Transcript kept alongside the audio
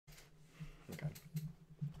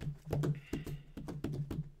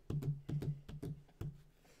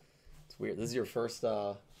weird. This is your first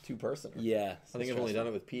two-person. Yeah. I think I've only done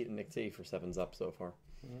it with Pete and Nick T for Sevens Up so far.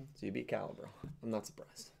 Mm-hmm. So you beat Calibro. I'm not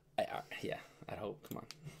surprised. Yeah, I'd hope. Come on.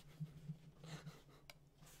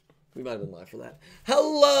 We might have been live for that.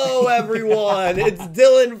 Hello, everyone. It's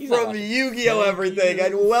Dylan from Yu-Gi-Oh! Everything,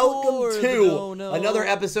 and welcome to another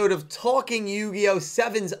episode of Talking Yu-Gi-Oh!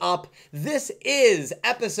 Sevens Up. This is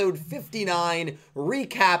episode 59,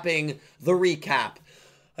 recapping the recap.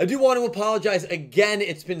 I do want to apologize again.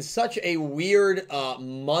 It's been such a weird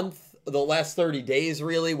month. The last 30 days,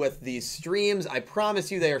 really, with these streams. I promise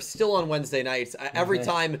you they are still on Wednesday nights. Every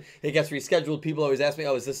time it gets rescheduled, people always ask me,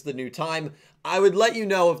 oh, is this the new time? I would let you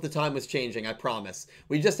know if the time was changing, I promise.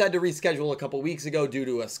 We just had to reschedule a couple weeks ago due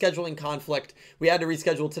to a scheduling conflict. We had to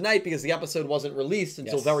reschedule tonight because the episode wasn't released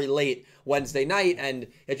until very late Wednesday night, and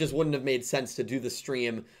it just wouldn't have made sense to do the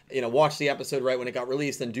stream, you know, watch the episode right when it got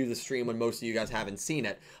released and do the stream when most of you guys haven't seen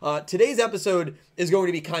it. Today's episode is going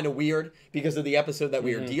to be kind of weird because of the episode that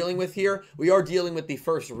we are dealing with here. We are dealing with the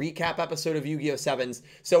first recap episode of Yu-Gi-Oh! Sevens,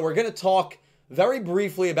 so we're going to talk very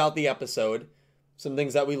briefly about the episode. Some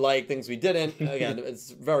things that we liked, things we didn't. Again,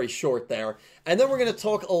 it's very short there. And then we're going to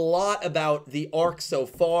talk a lot about the arc so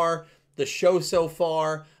far, the show so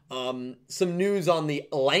far, some news on the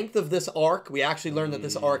length of this arc. We actually learned that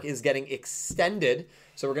this arc is getting extended,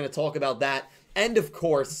 so we're going to talk about that. And, of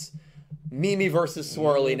course, Mimi versus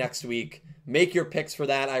Swirly next week. Make your picks for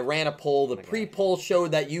that. I ran a poll. The pre-poll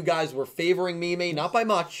showed that you guys were favoring Mimi, not by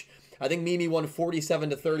much. I think Mimi won 47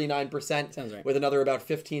 to 39%. Sounds right. With another about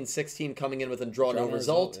 15, 16 coming in with a draw no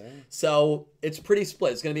result. Yeah. So it's pretty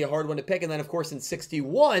split. It's going to be a hard one to pick. And then, of course, in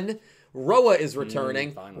 61, Roa is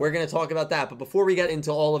returning. We're going to talk about that. But before we get into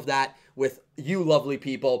all of that with you lovely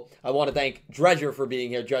people, I want to thank Dredger for being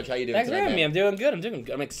here. Judge, how you doing Thanks today, for having me. I'm doing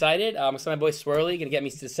good. I'm excited. My boy Swirly going to get me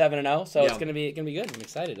to 7-0. So it's going to be good. I'm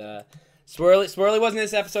excited. Swirly wasn't in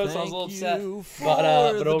this episode, so I was a little upset.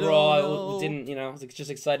 But overall, I didn't, I was just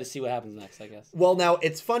excited to see what happens next, I guess. Well, now,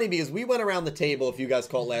 it's funny because we went around the table, if you guys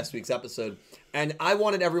caught last week's episode, and I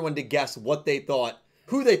wanted everyone to guess what they thought,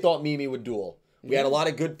 who they thought Mimi would duel. We had a lot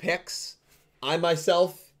of good picks. I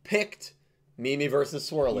myself picked Mimi versus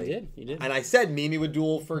Swirly. You did. And I said Mimi would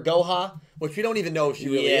duel for Goha, which we don't even know if she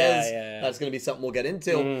really is. Yeah. That's going to be something we'll get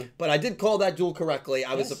into. But I did call that duel correctly.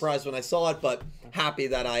 I was surprised when I saw it, but happy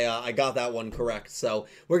that I got that one correct. So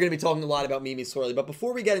we're going to be talking a lot about Mimi Swirly. But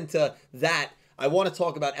before we get into that, I want to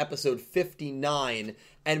talk about episode 59.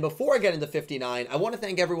 And before I get into 59, I want to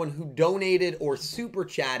thank everyone who donated or super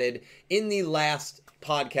chatted in the last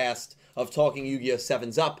podcast of Talking Yu-Gi-Oh!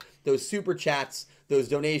 Sevens Up. Those super chats, those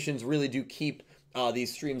donations really do keep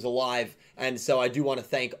these streams alive. And so I do want to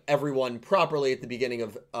thank everyone properly at the beginning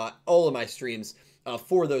of all of my streams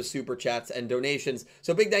for those super chats and donations.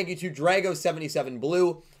 So big thank you to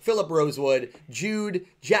Drago77Blue, Philip Rosewood, Jude,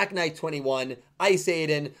 Jack Knight 21, Ice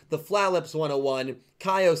Aiden, The Flalips 101,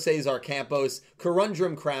 Kaio Cesar Campos,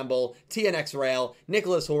 Corundrum Cramble, TNX Rail,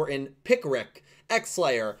 Nicholas Horton, Pickrick,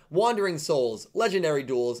 X-Slayer, Wandering Souls, Legendary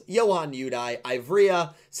Duels, Johan Udai,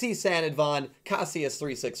 Ivrea, C. Sanadvan,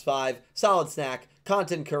 Cassius365, Solid Snack,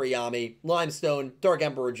 Content Kuriyami, Limestone, Dark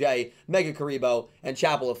Emperor J, Mega Karibo, and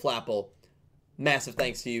Chapel of Flapple. Massive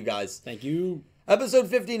thanks to you guys. Thank you. Episode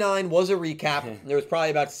 59 was a recap. There was probably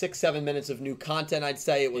about 6-7 minutes of new content, I'd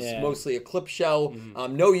say. It was mostly a clip show.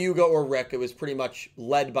 No Yuga or Rick. It was pretty much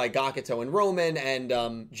led by Gakuto and Roman and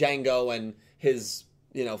Django and his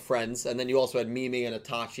friends. And then you also had Mimi and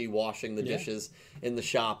Itachi washing the dishes in the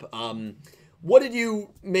shop. What did you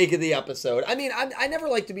make of the episode? I mean, I never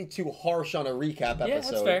like to be too harsh on a recap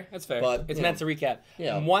episode. Yeah, that's fair. But it's meant to recap.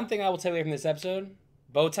 Yeah. One thing I will take away from this episode,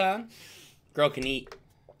 Botan, girl can eat.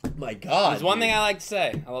 My God. There's one thing I like to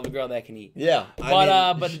say. I love a girl that can eat. Yeah.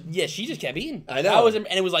 But yeah, she just kept eating. I know. And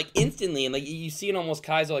it was like instantly, and like you see in almost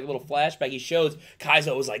Kaizo, like a little flashback, he shows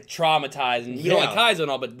Kaizo was like traumatized, and you don't like Kaizo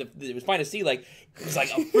and all, but it was fine to see, like, it's like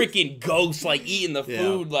a freaking ghost, like, eating the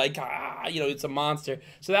food, like, it's a monster.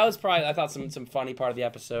 So that was probably, I thought, some funny part of the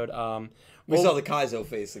episode. We saw the Kaizo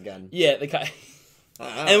face again. Yeah,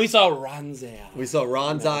 and we saw Ronzai. We saw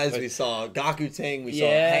Ronzai's. We saw Gakuting. We saw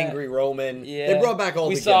Hangry Roman. Yeah. They brought back all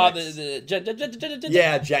the gimmicks. We saw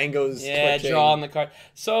Django's twitching. Draw on the card.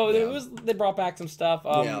 So they brought back some stuff.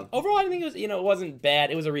 Overall, I think it was it wasn't bad.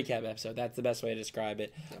 It was a recap episode. That's the best way to describe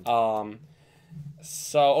it.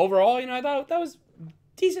 So overall, I thought that was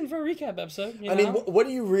decent for a recap episode. I mean, what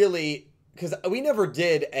do you really? Because we never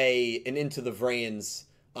did an Into the Vrains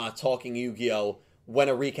Talking Yu-Gi-Oh! When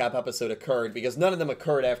a recap episode occurred, because none of them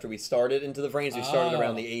occurred after we started Into the Vrains. We started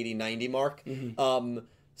around the 80-90 mark.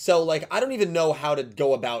 So, I don't even know how to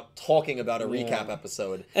go about talking about a recap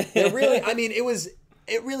episode. It really, I mean, it was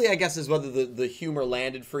it really, I guess, is whether the humor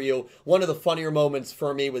landed for you. One of the funnier moments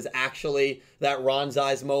for me was actually that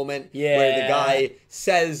Ronzai's moment where the guy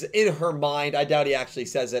says in her mind, I doubt he actually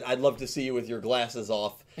says it, I'd love to see you with your glasses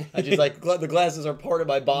off. And she's like, the glasses are part of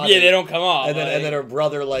my body. Yeah, they don't come off. And then her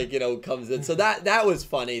brother, like, comes in. So that was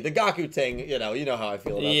funny. The Gaku thing, you know how I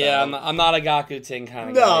feel about that. Yeah, I'm not a Gaku ting kind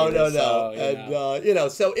of guy. No. So,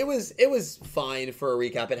 and, so it was fine for a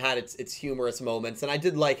recap. It had its humorous moments. And I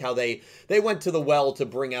did like how they went to the well to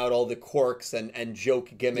bring out all the quirks and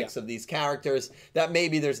joke gimmicks of these characters that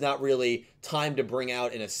maybe there's not really time to bring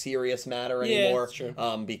out in a serious matter anymore. Yeah, that's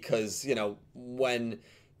true. Because, when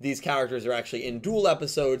these characters are actually in dual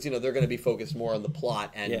episodes, they're going to be focused more on the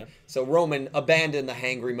plot. And so Roman abandoned the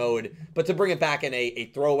hangry mode, but to bring it back in a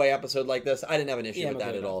throwaway episode like this, I didn't have an issue with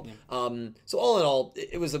that at all. Yeah. So all in all,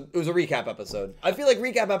 it was a recap episode. I feel like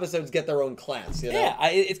recap episodes get their own class, Yeah,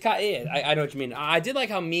 I know what you mean. I did like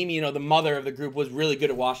how Mimi, the mother of the group, was really good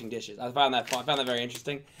at washing dishes. I found that very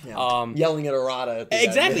interesting. Yeah. Yelling at Arata.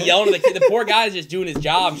 Exactly, yelling at the kid. The poor guy's just doing his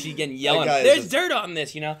job. She's getting yelling. There's dirt on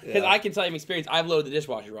this, because I can tell you from experience, I've loaded the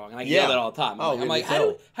dishwasher wrong, and I yell that all the time. I'm like,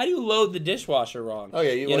 how do you load the dishwasher wrong? Oh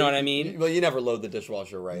yeah, you know what I mean? Well, you never load the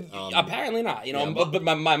dishwasher right. Apparently not. But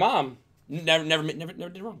my mom never did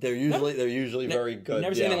it wrong. They're usually very good.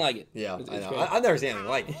 Never seen anything like it. Yeah, I know. I've never seen anything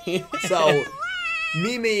like it. So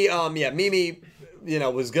Mimi,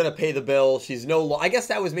 was gonna pay the bill. She's I guess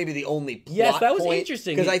that was maybe the only plot Yes, that was point,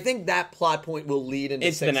 interesting. Because I think that plot point will lead into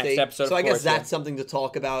 60. The next episode. So I guess that's something to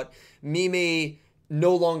talk about. Mimi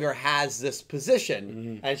no longer has this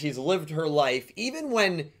position, and she's lived her life. Even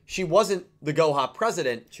when she wasn't the Goha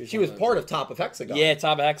president, she was part of Top of Hexagon. Yeah,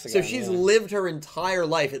 Top of Hexagon. So she's lived her entire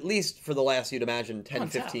life, at least for the last, you'd imagine, 10,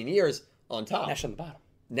 15 years, on top. Now she's on the bottom.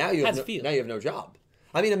 Now you have no job.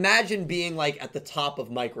 I mean, imagine being like at the top of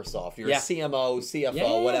Microsoft. You're a CMO,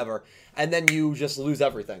 CFO, whatever, and then you just lose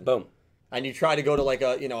everything. Boom. And you try to go to like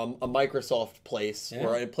a Microsoft place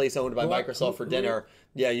or a place owned by Microsoft for dinner.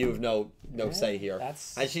 Yeah, you have no say here.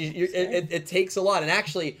 And it takes a lot. And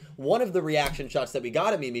actually, one of the reaction shots that we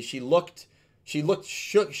got of Mimi, she looked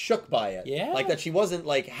shook by it. Yeah, like that she wasn't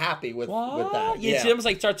like happy with that. Yeah, she almost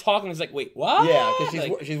like started talking. It's like, wait, what? Yeah,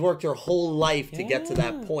 because she's worked her whole life to get to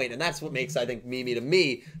that point, and that's what makes, I think, Mimi to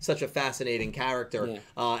me such a fascinating character.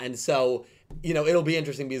 Yeah. And so, it'll be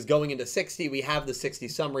interesting because going into 60, we have the 60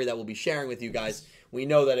 summary that we'll be sharing with you guys. We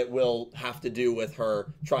know that it will have to do with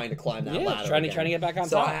her trying to climb that ladder. Trying to get back on top.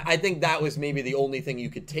 So I think that was maybe the only thing you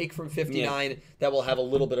could take from 59 that will have a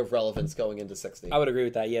little bit of relevance going into 60. I would agree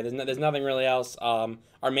with that. Yeah, there's nothing really else. Our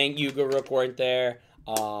main Yuga Rook weren't there.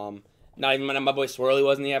 Not even my boy Swirly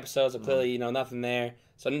was in the episode, so clearly, nothing there.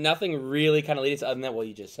 So nothing really kind of leads to other than what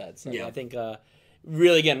you just said. So I think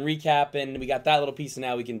really, again, recapping, we got that little piece, and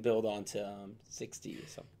now we can build on to 60.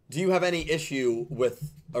 So. Do you have any issue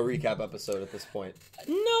with a recap episode at this point?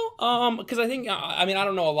 No, because I think, I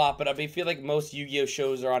don't know a lot, but I feel like most Yu-Gi-Oh!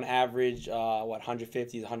 Shows are on average,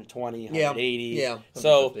 150, 120, 180. Yeah.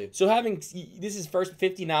 So having, this is first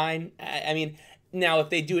 59, now if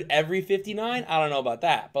they do it every 59, I don't know about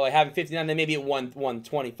that. But like having 59, then maybe at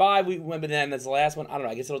 125, but then that's the last one. I don't know.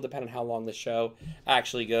 I guess it'll depend on how long the show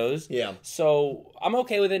actually goes. Yeah. So I'm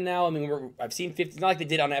okay with it now. I've seen 50. It's not like they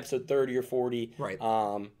did on episode 30 or 40. Right.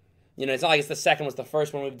 It's not like it's the second was the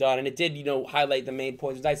first one we've done, and it did, highlight the main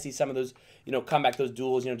points. It's nice to see some of those, come back, those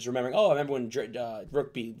duels, just remembering, I remember when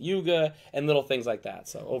Rook beat Yuga, and little things like that.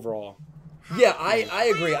 So overall. Yeah,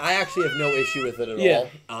 I agree. I actually have no issue with it at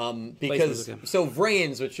all. Because, so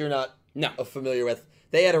Vrains, which you're not familiar with,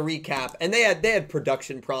 they had a recap, and they had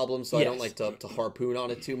production problems, so I don't like to harpoon on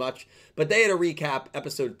it too much. But they had a recap,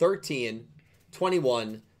 episode 13,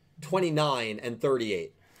 21, 29, and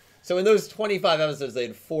 38. So in those 25 episodes, they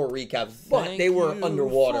had 4 recaps, but they were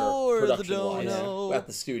underwater production-wise at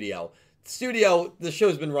the studio. The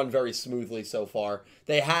show's been run very smoothly so far.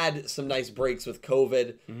 They had some nice breaks with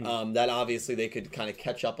COVID that obviously they could kind of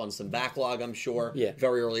catch up on some backlog, I'm sure,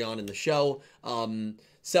 very early on in the show.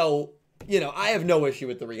 I have no issue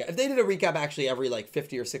with the recap. If they did a recap actually every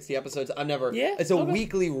 50 or 60 episodes, I'm never... Yeah, it's a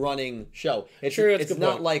weekly running show. It's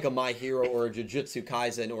not like a My Hero or a Jujutsu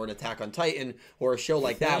Kaisen or an Attack on Titan or a show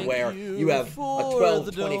like that where you have a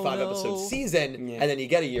 12, 25 episode season and then you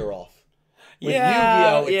get a year off. With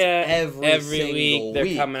Yu-Gi-Oh, it's every week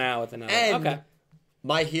they're coming out with another. And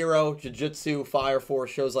My Hero, Jujutsu, Fire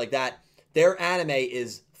Force, shows like that, their anime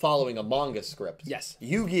is following a manga script. Yes.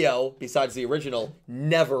 Yu-Gi-Oh, besides the original,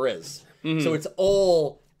 never is. So it's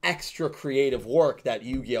all extra creative work that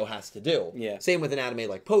Yu-Gi-Oh has to do. Yeah. Same with an anime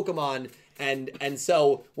like Pokemon. And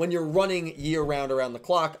so when you're running year round around the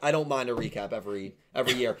clock, I don't mind a recap every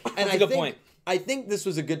year. And That's a good point. I think this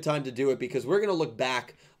was a good time to do it because we're going to look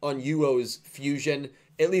back on Yuo's fusion.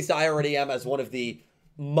 At least I already am, as one of the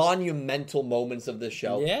monumental moments of this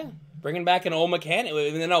show. Yeah. Bringing back an old mechanic,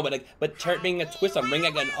 no, but being a twist on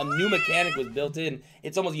bringing like a new mechanic was built in.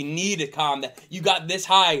 It's almost you need a calm that you got this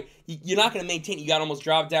high. You're not going to maintain. You got to almost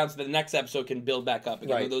drop down so the next episode can build back up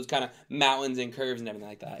again. Right. Those kind of mountains and curves and everything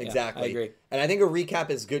like that. Exactly. Yeah, I agree. And I think a recap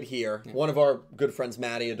is good here. Yeah. One of our good friends,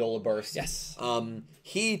 Matty Adola Burst. Yes.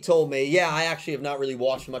 He told me, I actually have not really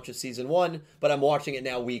watched much of season 1, but I'm watching it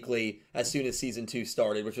now weekly as soon as season 2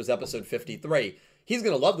 started, which was episode 53. He's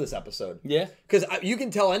going to love this episode. Yeah. Because you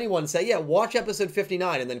can tell anyone, say, watch episode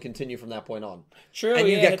 59 and then continue from that point on. True, and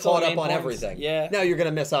you get caught up on everything. Yeah. Now, you're going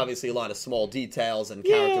to miss, obviously, a lot of small details and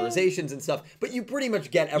characterizations and stuff, but you pretty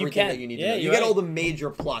much get everything that you need to know. You get all the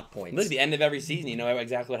major plot points. Look, at the end of every season, you know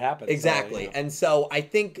exactly what happens. Exactly. So, And so I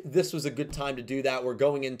think this was a good time to do that. We're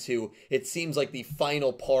going into, it seems like, the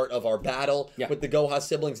final part of our battle with the Goha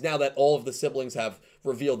siblings. Now that all of the siblings have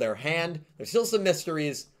revealed their hand, there's still some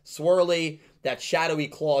mysteries. Swirly, that shadowy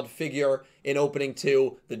clawed figure in opening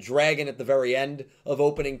 2, the dragon at the very end of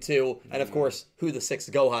opening 2, and of course, who the 6th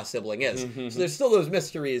Goha sibling is. So there's still those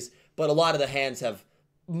mysteries, but a lot of the hands have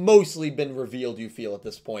mostly been revealed, you feel, at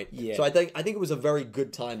this point. Yeah. So I think it was a very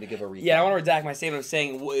good time to give a recap. Yeah, I want to redact my statement of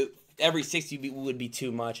saying every 60 would be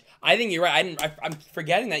too much. I think you're right. I'm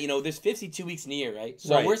forgetting that, there's 52 weeks in a year, right?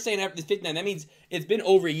 So we're saying this 59. That means it's been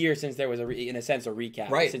over a year since there was, in a sense, a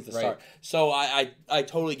recap since the start. So I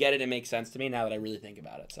totally get it. It makes sense to me now that I really think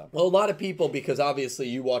about it. So well, a lot of people, because obviously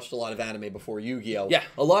you watched a lot of anime before Yu-Gi-Oh! Yeah.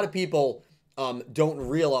 A lot of people don't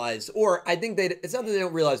realize, or I think it's not that they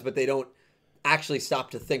don't realize, but they don't actually stop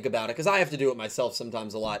to think about it, because I have to do it myself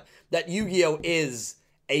sometimes a lot, that Yu-Gi-Oh! Is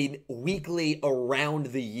a weekly,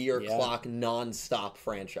 around-the-year clock, non-stop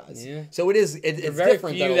franchise. Yeah. So it's very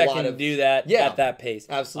different few than a that lot can of do that at that pace.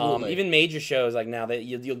 Absolutely. Even major shows like now that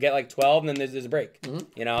you'll get like 12, and then there's a break.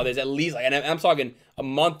 There's at least and I'm talking a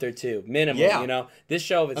month or two minimum. Yeah. This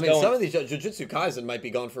show, if it's going, some of these Jujutsu Kaisen might be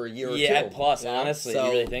gone for a year or two. Yeah, plus honestly, if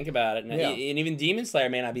you really think about it, and even Demon Slayer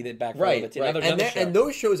may not be back for a little bit. Right. And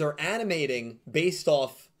those shows are animating based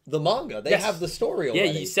off the manga. They have the story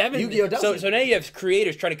already. Yeah, Yu-Gi-Oh! doesn't. So now you have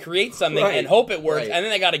creators trying to create something and hope it works, and then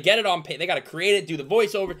they got to get it on page. They got to create it, do the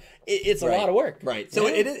voiceover. It's a lot of work. Right. So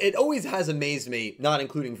it always has amazed me, not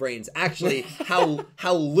including Vrains, actually how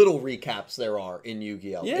little recaps there are in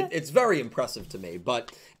Yu-Gi-Oh! Yeah. It's very impressive to me.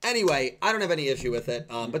 But anyway, I don't have any issue with it.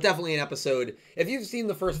 But definitely an episode. If you've seen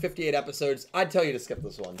the first 58 episodes, I'd tell you to skip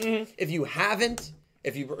this one. If you haven't,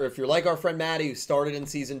 if you're like our friend Maddie, who started in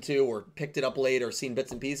season 2 or picked it up late or seen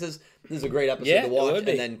bits and pieces, this is a great episode to watch, and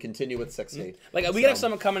then continue with 60. We could have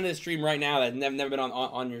someone coming to the stream right now that's never been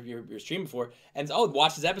on your stream before, and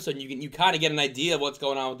watch this episode, and you kind of get an idea of what's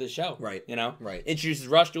going on with this show. Right. Right. Introduces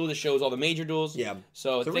Rush Duel, that shows all the major duels. Yeah.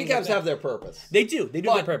 So recaps have their purpose. They do their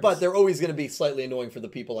purpose. But they're always going to be slightly annoying for the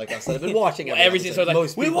people like us that have been watching everything. So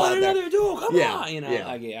like, we want another duel. Come on.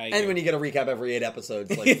 And when you get a recap every 8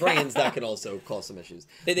 episodes, like Vrains, that can also cause some issues.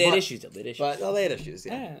 They had issues. But they had issues,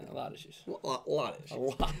 yeah. A lot of issues. A lot of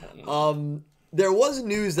issues. There was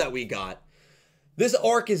news that we got. This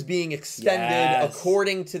arc is being extended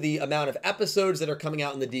according to the amount of episodes that are coming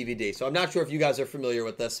out in the DVD. So I'm not sure if you guys are familiar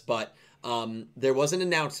with this, but there was an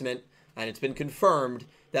announcement, and it's been confirmed,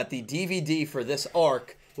 that the DVD for this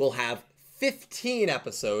arc will have 15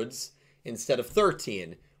 episodes instead of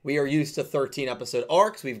 13. We are used to 13-episode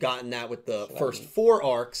arcs. We've gotten that with the first 4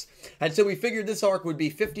 arcs. And so we figured this arc would be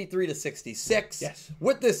 53 to 66. Yes.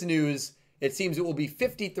 With this news, it seems it will be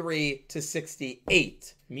 53 to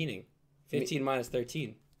 68. Meaning 15 minus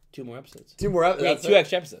 13. 2 more episodes. 2 more episodes. 2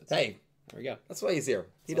 extra episodes. Hey. There we go. That's why he's here.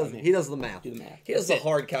 He does the math. Do the math. He does the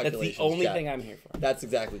hard calculations. That's the only thing I'm here for. That's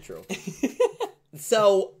exactly true.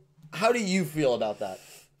 So, how do you feel about that?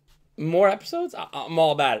 More episodes? I'm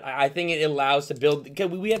all about it. I think it allows to build. Because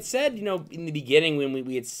we had said, in the beginning when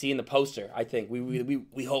we had seen the poster, I think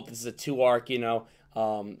we hope this is a 2-arc,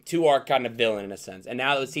 2-arc kind of villain in a sense. And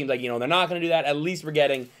now it seems like they're not going to do that. At least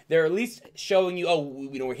they're at least showing you,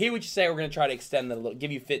 we hear what you say. We're going to try to extend that a little,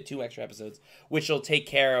 give you 2 extra episodes, which will take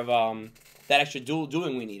care of that extra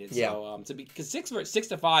dueling we needed. Yeah. So because 6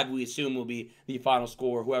 to 5 we assume will be the final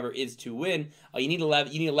score. Whoever is to win, you need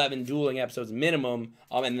 11. You need 11 dueling episodes minimum.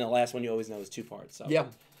 And then the last one you always know is 2 parts. So yeah.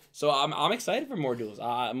 So I'm excited for more duels.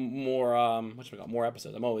 More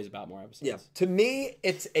episodes. I'm always about more episodes. Yeah. To me,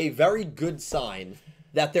 it's a very good sign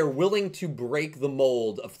that they're willing to break the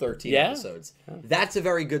mold of 13 episodes. That's a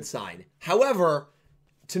very good sign. However,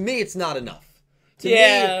 to me, it's not enough. To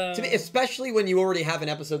me, especially when you already have an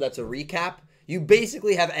episode that's a recap, you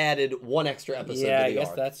basically have added one extra episode to the arc. I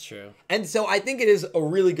guess that's true. And so I think it is a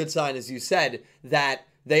really good sign, as you said, that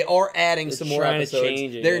they are adding some more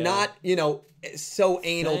episodes. They're not, so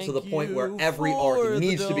anal to the point where every arc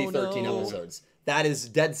needs to be 13 episodes. That is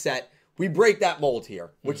dead set. We break that mold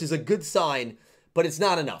here, which is a good sign, but it's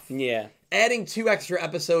not enough. Yeah. Adding 2 extra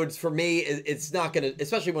episodes for me, it's not going to,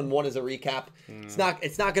 especially when one is a recap, it's not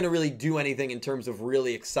going to really do anything in terms of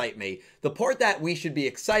really excite me. The part that we should be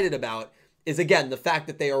excited about is, again, the fact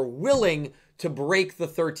that they are willing to break the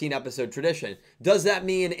 13 episode tradition. Does that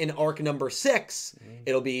mean in arc number 6,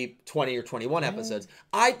 it'll be 20 or 21 episodes?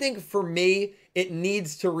 I think for me, it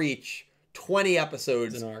needs to reach 20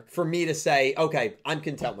 episodes for me to say, okay, I'm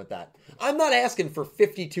content with that. I'm not asking for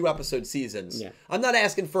 52 episode seasons. Yeah. I'm not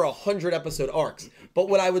asking for 100 episode arcs. But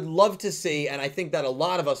what I would love to see, and I think that a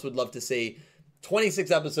lot of us would love to see, 26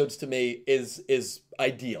 episodes to me is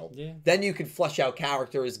ideal. Yeah. Then you could flesh out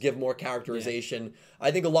characters, give more characterization. Yeah.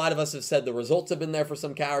 I think a lot of us have said the results have been there for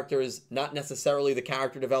some characters, not necessarily the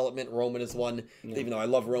character development. Roman is one, even though I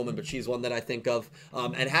love Roman, but she's one that I think of.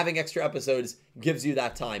 And having extra episodes gives you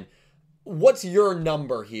that time. What's your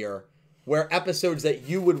number here where episodes that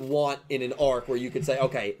you would want in an arc where you could say,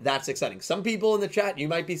 okay, that's exciting? Some people in the chat, you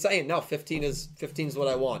might be saying, no, 15 is what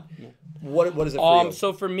I want. Yeah. What is it for you?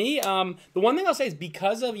 So for me, the one thing I'll say is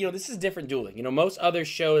because of, this is different dueling. Most other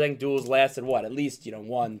shows, I think duels lasted what? At least,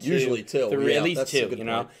 1, 2, usually 2. 3, at least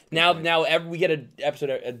 2, Now we get an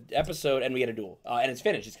episode and we get a duel. And it's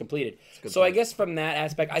finished. It's completed. So I guess from that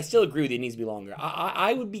aspect, I still agree with you. It needs to be longer.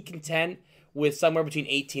 I would be content with somewhere between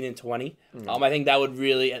 18 and 20. I think that would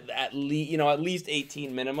really, at least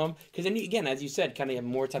 18 minimum. Because then, again, as you said, kind of have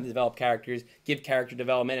more time to develop characters, give character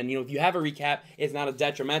development. And, if you have a recap, it's not as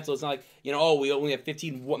detrimental. It's not like, we only have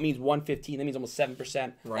 15. What means 115? That means almost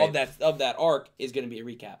 7% of that arc is going to be a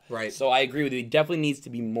recap. Right. So I agree with you. It definitely needs to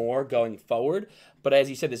be more going forward. But as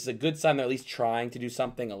you said, this is a good sign they're at least trying to do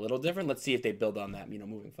something a little different. Let's see if they build on that,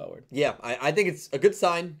 moving forward. Yeah, I think it's a good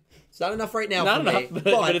sign. It's not enough right now for me,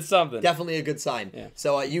 but it's something. Definitely a good sign. Yeah.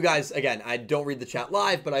 So you guys, again, I don't read the chat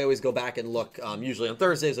live, but I always go back and look. Usually on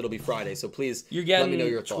Thursdays, it'll be Friday. So please let me know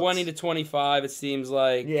your thoughts. 20 to 25, it seems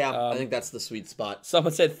like. Yeah, I think that's the sweet spot.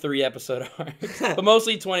 Someone said 3 episode arcs, but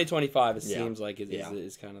mostly 20, 25, it seems like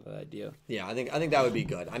is kind of the idea. Yeah, I think that would be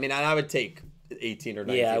good. I mean, I would take 18 or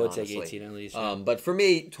 19, yeah, I would honestly. take 18 at least. Yeah. But for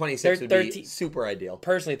me, 26 would be super ideal.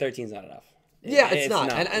 Personally, 13 is not enough. Yeah, it's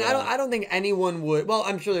not. And I don't think anyone would. Well,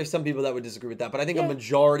 I'm sure there's some people that would disagree with that, but I think a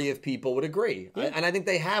majority of people would agree. Yeah. And I think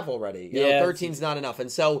they have already. 13's not enough. And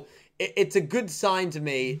so it's a good sign to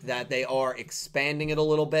me that they are expanding it a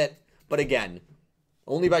little bit. But again,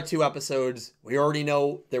 only by 2 episodes. We already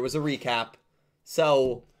know there was a recap.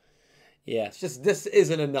 So yeah, it's just this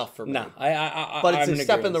isn't enough for me. No, but it's a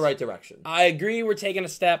step in the right direction. I agree. We're taking a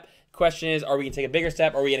step. Question is, are we gonna take a bigger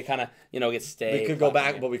step, or are we gonna kind of, get stay? We could go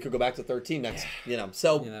back, but we could go back to 13 next.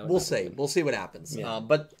 So we'll see. We'll see what happens. Yeah.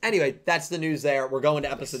 But anyway, that's the news there. We're going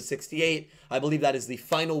to episode 68. I believe that is the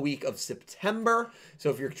final week of September.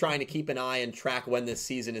 So if you're trying to keep an eye and track when this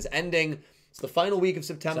season is ending, it's the final week of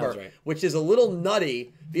September, which is a little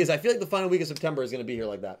nutty because I feel like the final week of September is going to be here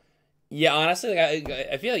like that. Yeah, honestly,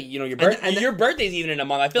 I feel like your birthday's even in a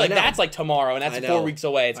month. I feel like that's like tomorrow, and that's 4 weeks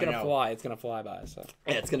away. It's gonna fly. It's gonna fly by. So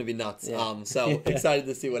yeah, it's gonna be nuts. Yeah. So excited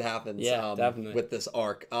to see what happens. Yeah, definitely with this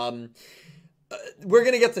arc. We're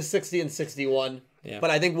gonna get to 60 and 61. Yeah.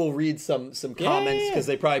 But I think we'll read some comments because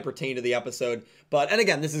they probably pertain to the episode. And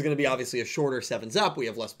again, this is going to be obviously a shorter Sevens Up. We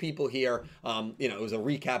have less people here. It was a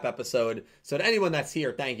recap episode. So to anyone that's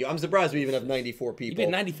here, thank you. I'm surprised we even have 94 people. You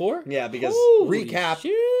did 94? Yeah, because recap.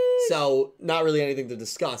 Sheesh. So not really anything to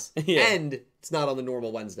discuss. And it's not on the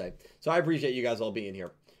normal Wednesday. So I appreciate you guys all being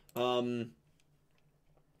here. I'm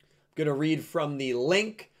going to read from the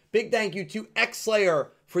link. Big thank you to Xslayer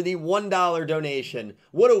for the $1 donation.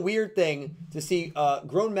 What a weird thing to see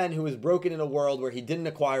grown men who was broken in a world where he didn't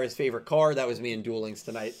acquire his favorite car. That was me in Duel Links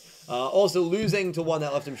tonight. Also losing to one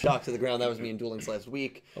that left him shocked to the ground. That was me in Duel Links last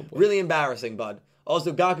week. Oh, really embarrassing, bud.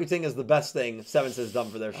 Also, Gaku Ting is the best thing Sevens has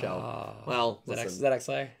done for their show. Well, is that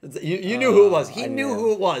Xslayer? You knew who it was. He knew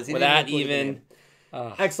who it was. Without even...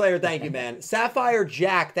 Xslayer, thank you, man. Sapphire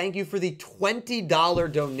Jack, thank you for the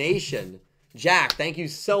 $20 donation. Jack, thank you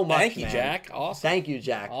so much, Thank you, Jack. Awesome. Thank you,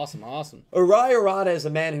 Jack. Awesome. Urai Arata is a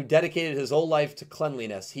man who dedicated his whole life to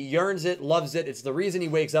cleanliness. He yearns it, loves it. It's the reason he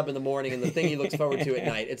wakes up in the morning and the thing he looks forward to at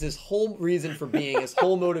night. It's his whole reason for being, his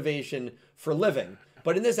whole motivation for living.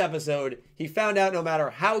 But in this episode, he found out no matter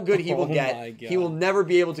how good he will get, he will never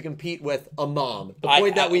be able to compete with a mom. The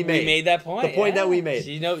point that we made. We made that point. The point that we made.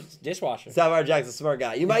 She knows dishwasher. Sapphire Jack's a smart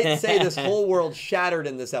guy. You might say this whole world shattered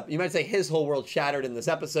in this episode. You might say his whole world shattered in this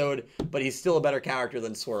episode, but he's still a better character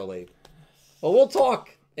than Swirly. Well, we'll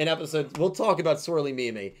talk about Swirly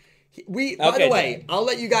Mimi. By the way, I'll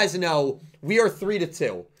let you guys know we are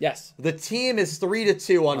 3-2. Yes. The team is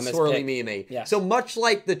 3-2 on Swirly Mimi. Yes. So much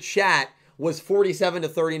like the chat was 47 to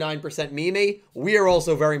 39% Mimi, we are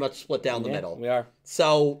also very much split down the middle. We are.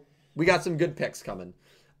 So we got some good picks coming.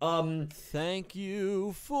 Thank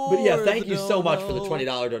you for But yeah, thank you so much for the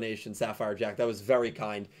 $20 donation, Sapphire Jack. That was very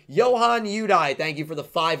kind. Johan Udai, thank you for the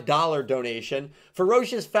 $5 donation.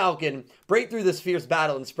 Ferocious Falcon, break through this fierce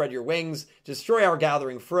battle and spread your wings. Destroy our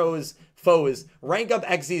gathering foes. Rank up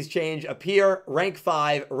Xyz change. Appear. Rank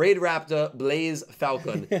 5. Raid Raptor. Blaze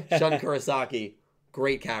Falcon. Shun Kurosaki.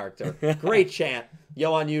 Great character. Great chant.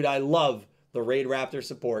 Johan Udai, love the Raid Raptor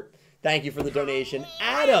support. Thank you for the donation.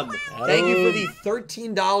 Adam, thank you for the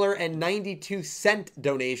 $13.92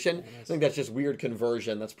 donation. I think that's just weird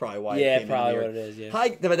conversion. That's probably why it came probably in here. what it is, yeah.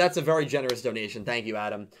 Hi, but that's a very generous donation. Thank you,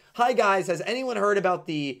 Adam. Hi, guys. Has anyone heard about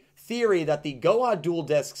the theory that the Goa dual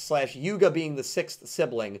disc / Yuga being the 6th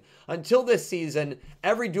sibling? Until this season,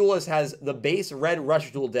 every duelist has the base red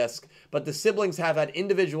rush dual disc, but the siblings have had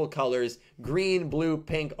individual colors, green, blue,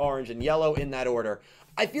 pink, orange, and yellow in that order.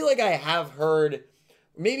 I feel like I have heard...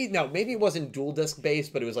 Maybe it wasn't dual disc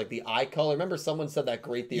based, but it was like the eye color. Remember someone said that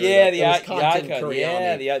great theory? Yeah, the eye color.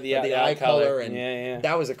 Yeah, the eye color. And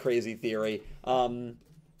that was a crazy theory.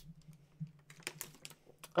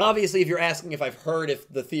 Obviously, if you're asking if I've heard if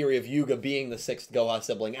the theory of Yuga being the 6th Goha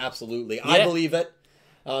sibling, absolutely. Yeah. I believe it.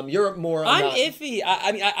 You're more... I'm iffy.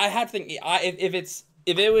 I mean, I have to think...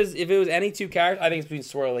 If it was any two characters, I think it's between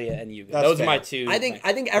Swirly and Yuga. That's Those fair. are my two. I think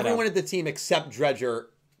everyone at the team except Dredger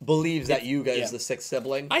believes that Yuga is the 6th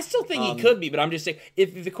sibling. I still think he could be, but I'm just saying,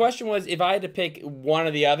 if the question was if I had to pick one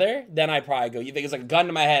or the other, then I'd probably go. You think it's like a gun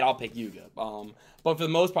to my head, I'll pick Yuga. But for the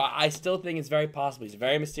most part, I still think it's very possible. He's a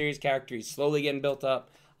very mysterious character. He's slowly getting built up.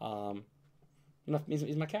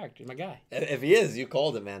 He's my character. He's my guy. If he is, you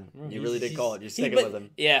called it, man. You really did call it. You're sticking with him.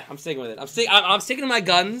 Yeah, I'm sticking with it. I'm sticking to my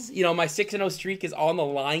guns. You know, my 6-0 streak is on the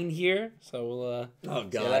line here. So we'll. Oh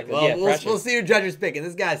God. Well, we'll see who Judger's picking.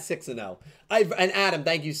 This guy's 6-0. And Adam,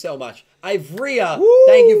 thank you so much. Ivrea,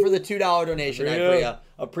 thank you for the $2 donation. Ivrea,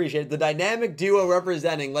 appreciate it. The dynamic duo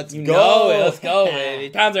representing. Let's go. Let's go,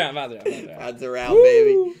 baby. Pounds around, baby.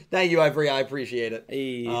 Thank you, Ivrea. I appreciate it.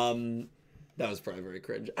 Hey. That was probably very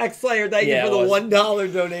cringe. X-Slayer, thank you for the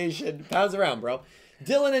 $1 donation. Pounds around, bro.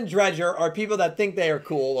 Dylan and Dredger are people that think they are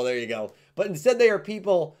cool. Well, there you go. But instead they are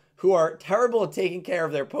people who are terrible at taking care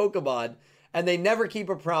of their Pokemon, and they never keep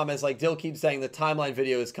a promise. Like Dill keeps saying, the timeline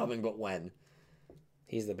video is coming, but when?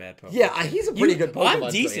 He's the bad Pokemon. Yeah, he's a pretty good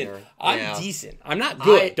Pokemon trainer. I'm decent. I'm not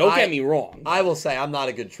good. Don't get me wrong. I will say I'm not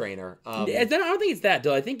a good trainer. I don't think it's that,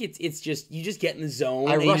 though. I think it's just you just get in the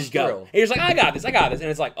zone and you just go. And you're just like, I got this. And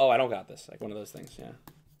it's like, oh, I don't got this. Like one of those things.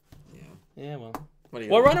 Yeah. Well.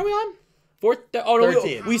 What run are we on?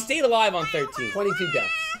 13. We stayed alive on 13. 22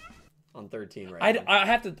 deaths on 13 right now. I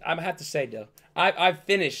have to say, though, I've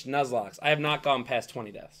finished Nuzlocke. I have not gone past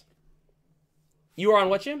 20 deaths. You are on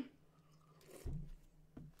what, Jim?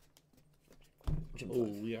 Oh,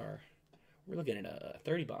 we're looking at a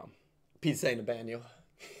 30 bomb. Pete's saying to ban you.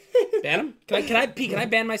 Ban him? Can I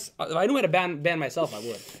ban myself? If I knew how to ban myself, I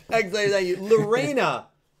would. Thank you. Lorena,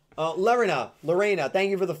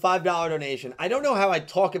 thank you for the $5 donation. I don't know how I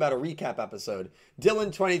talk about a recap episode.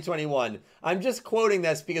 Dylan 2021. I'm just quoting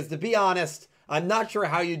this because, to be honest, I'm not sure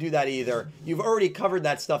how you do that either. You've already covered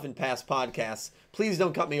that stuff in past podcasts. Please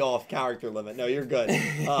don't cut me off. Character limit. No, you're good.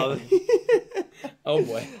 Oh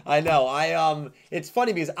boy. I know. It's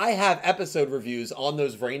funny because I have episode reviews on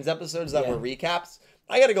those Vrains episodes that were recaps.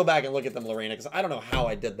 I got to go back and look at them, Lorena, because I don't know how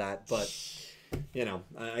I did that, but you know,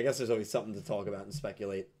 I guess there's always something to talk about and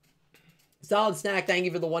speculate. Solid Snack, thank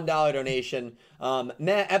you for the $1 donation.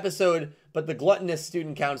 Meh episode, but the gluttonous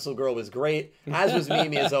student council girl was great, as was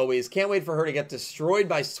Mimi as always. Can't wait for her to get destroyed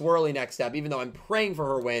by Swirly next step, even though I'm praying for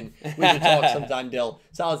her win. We should talk sometime, Dill.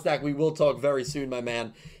 Solid Snack, we will talk very soon, my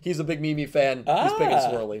man. He's a big Mimi fan. He's picking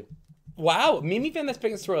Swirly. Wow, Mimi fan that's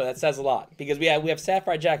picking Swirly, that says a lot. Because we have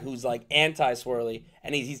Sapphire Jack, who's like anti-Swirly,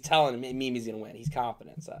 and he's telling Mimi's going to win. He's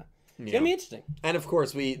confident, so... It's going to be interesting. And of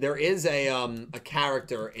course, there is a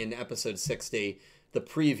character in episode 60, the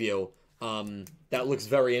preview, that looks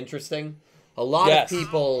very interesting. A lot of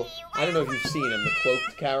people, I don't know if you've seen him, the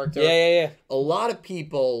cloaked character. Yeah. A lot of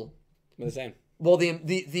people. What the same? Well, the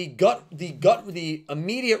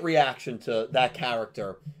immediate reaction to that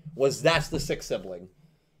character was that's the sixth sibling.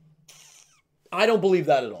 I don't believe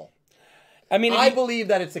that at all. I mean, I believe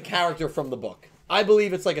that it's a character from the book. I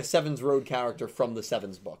believe it's like a Sevens Road character from the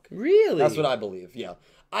Sevens book. Really? That's what I believe, yeah.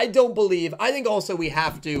 I don't believe... I think also we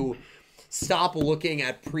have to stop looking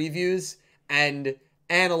at previews and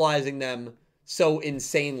analyzing them so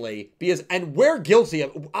insanely. And we're guilty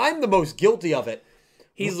of... I'm the most guilty of it.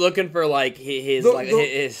 He's looking for like his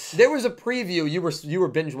There was a preview you were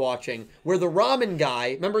binge watching where the ramen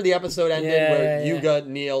guy. Remember the episode ended where Yuga,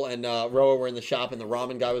 Neil, and Roa were in the shop and the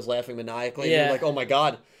ramen guy was laughing maniacally. And you're like, oh my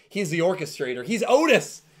god, he's the orchestrator. He's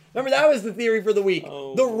Otis. Remember that was the theory for the week.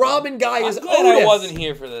 Oh, the ramen guy is Otis. I wasn't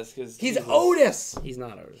here for this because he's Otis. He's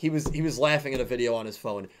not Otis. He was laughing at a video on his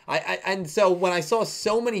phone. And so when I saw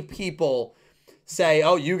so many people say,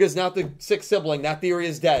 "Oh, Yuga's not the sixth sibling," that theory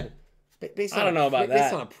is dead. I don't know about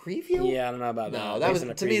that. Based on a preview? Yeah, I don't know about that. No, that was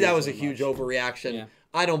to me that was a huge overreaction. Yeah.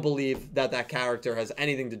 I don't believe that character has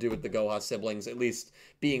anything to do with the Goha siblings, at least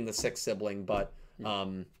being the sixth sibling. But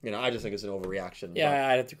I just think it's an overreaction. Yeah,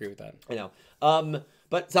 I'd have to agree with that.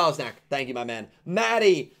 But Solid Snack, thank you, my man.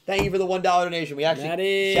 Maddie, thank you for the $1 donation. We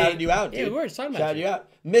actually shouted you out, dude. Yeah, we were talking about you out.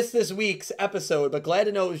 Missed this week's episode, but glad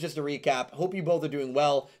to know it was just a recap. Hope you both are doing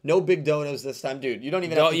well. No big donos this time, dude. You don't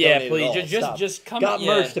even have to donate please. At all. Just come. Got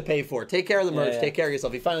merch to pay for. Take care of the merch. Take care of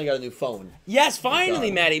yourself. You finally got a new phone. Yes,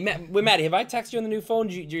 finally, Maddie. Maddie, have I texted you on the new phone?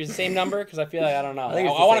 Your same number? Because I feel like I don't know. I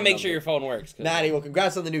want to make sure your phone works. Maddie, well,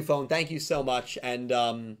 congrats on the new phone. Thank you so much.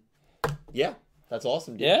 And yeah, that's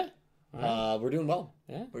awesome, dude. Yeah. We're doing well.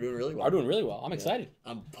 Yeah. We're doing really well. We're doing really well. I'm excited.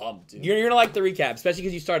 I'm pumped, dude. You're going to like the recap, especially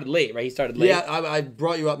because you started late, right? He started late. Yeah, I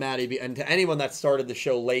brought you up, Maddie. And to anyone that started the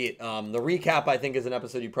show late, the recap, I think, is an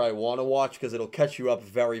episode you probably want to watch because it'll catch you up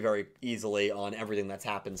very, very easily on everything that's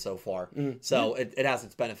happened so far. Mm-hmm. So it has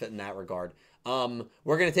its benefit in that regard.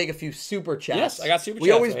 We're going to take a few super chats. Yes, I got super chats.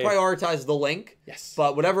 We always prioritize the link. Yes.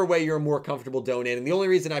 But whatever way you're more comfortable donating. The only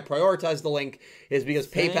reason I prioritize the link is because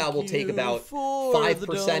PayPal will take about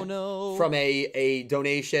 5% from a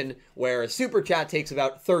donation, where a super chat takes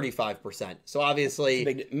about 35%. So obviously...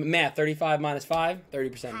 Big math, 35 minus 5,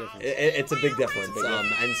 30% difference. It's a big difference.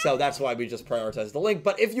 And so that's why we just prioritize the link.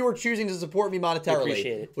 But if you are choosing to support me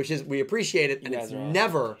monetarily, we appreciate it, and it's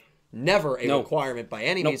never a requirement by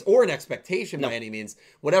any means, or an expectation by any means.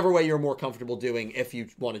 Whatever way you're more comfortable doing, if you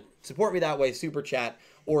want to support me that way, super chat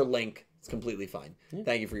or link, it's completely fine. Yeah.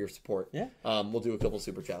 Thank you for your support. Yeah. We'll do a couple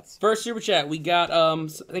super chats. First super chat, we got I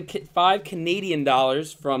think $5 Canadian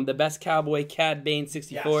from the best cowboy, Cad Bane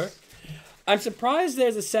 64. Yes. I'm surprised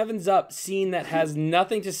there's a Sevens Up scene that has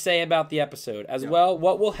nothing to say about the episode. As well,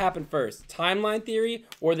 what will happen first? Timeline theory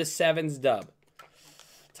or the Sevens dub?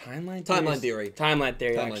 Timeline theory,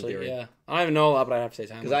 actually. Yeah. I don't even know a lot, but I have to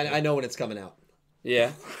say timeline. Because I know when it's coming out.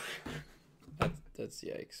 Yeah. That's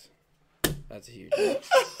yikes. That's huge.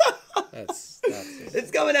 That's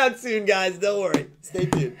It's coming out soon, guys. Don't worry. Stay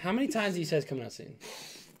tuned. How many times he says coming out soon?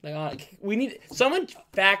 Like, we need someone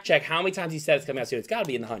fact check how many times he said it's coming out soon. It's got to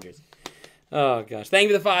be in the hundreds. Oh, gosh. Thank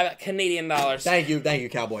you for the $5 Canadian. Thank you,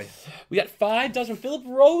 Cowboy. We got $5 from Philip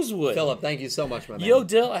Rosewood. Philip, thank you so much, my man. Yo,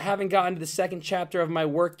 Dill, I haven't gotten to the second chapter of my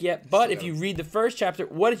work yet, but if you read the first chapter,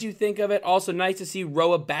 what did you think of it? Also, nice to see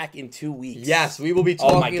Roa back in 2 weeks. Yes, we will be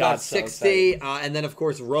talking about 60, and then, of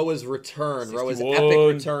course, Roa's return. 61. Roa's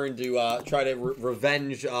epic return to try to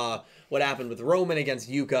revenge what happened with Roman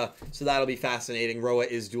against Yuka, so that'll be fascinating. Roa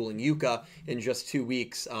is dueling Yuka in just 2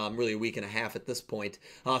 weeks, really a week and a half at this point.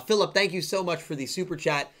 Philip, thank you so much for the super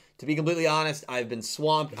chat. To be completely honest, I've been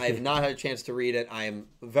swamped. I have not had a chance to read it. I am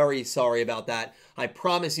very sorry about that. I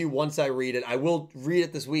promise you, once I read it, I will read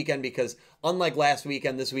it this weekend because unlike last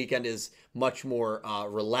weekend, this weekend is much more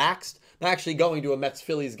relaxed. I'm actually going to a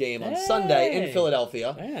Mets-Phillies game on Sunday in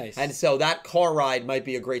Philadelphia. Nice. And so that car ride might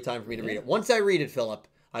be a great time for me to read it. Once I read it, Philip,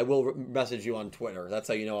 I will message you on Twitter. That's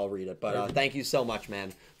how you know I'll read it. But thank you so much,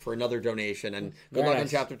 man, for another donation. And good luck on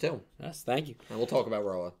Chapter 2. Yes, thank you. And we'll talk about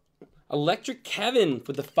Roa. Electric Kevin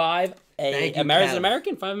with the 5 A.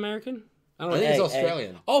 American? 5 American? I think it's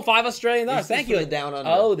Australian. Oh, $5 Australian. Thank you. The Down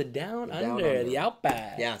Under. Oh, the Down Under. The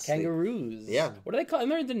Outback. Yes. Kangaroos. Yeah. What do they call it?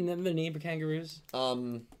 Remember the name for kangaroos?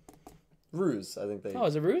 Ruse, I think they... Oh,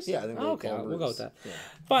 is it Ruse? Yeah, I think they okay, call it we'll go with that. Yeah.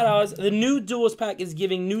 $5. The new Duelist Pack is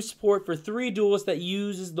giving new support for 3 duelists that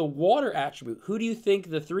uses the water attribute. Who do you think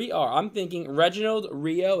the 3 are? I'm thinking Reginald,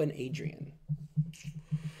 Rio, and Adrian.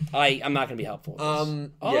 I'm not going to be helpful.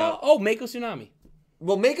 Mako Tsunami.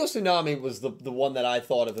 Well, Mako Tsunami was the one that I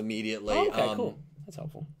thought of immediately. Oh, okay, cool. That's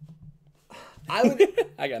helpful. I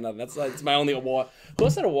would... I got nothing. That's my only award. Who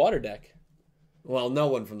else had a water deck? Well, no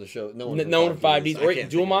one from the show. No one from 5Ds. Or can't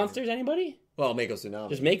Dual think of Monsters, anybody? Well, Mako Tsunami.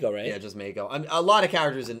 Just Mako, right? Yeah, just Mako. A lot of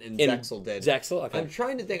characters in Zexal did. Zexal? Okay. I'm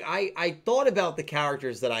trying to think. I thought about the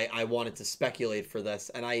characters that I wanted to speculate for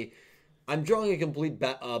this, and I'm drawing a complete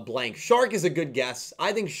blank. Shark is a good guess.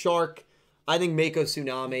 I think Shark. I think Mako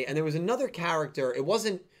Tsunami. And there was another character. It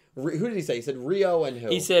wasn't... Who did he say? He said Rio and who?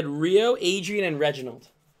 He said Rio, Adrian, and Reginald.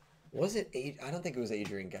 Was it... I don't think it was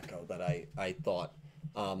Adrian Gecko that I thought...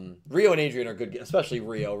 Rio and Adrian are good, especially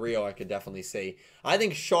Rio. Rio I could definitely see. I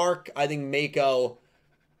think Shark. I think Mako.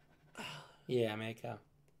 Yeah, Mako.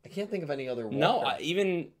 I can't think of any other Walker. No,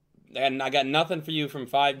 I got nothing for you from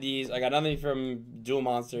 5Ds. I got nothing from Dual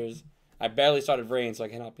Monsters. I barely started Vrain, so I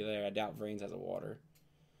can't help you there. I doubt Vrains has a water.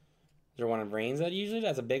 Is there one of Vrains that usually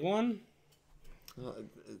that's a big one?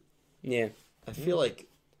 Yeah. I feel like...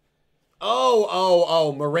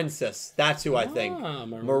 Oh, Marinsis. That's who I think.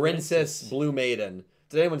 Marinsis, Blue Maiden.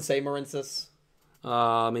 Did anyone say Marinsis?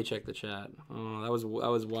 Let me check the chat. Oh, that was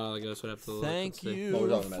a while ago, so I have to look. Thank you. What are we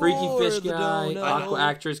talking about? Freaky Fish Guy, Aqua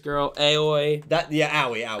Actress Girl, Aoi.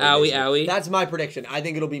 Aoi. That's my prediction. I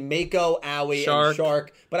think it'll be Mako, Aoi, and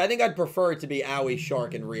Shark. But I think I'd prefer it to be Aoi,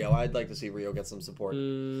 Shark, and Rio. I'd like to see Rio get some support.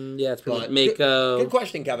 Yeah, it's pretty much Mako. Good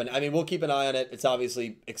question, Kevin. I mean, we'll keep an eye on it. It's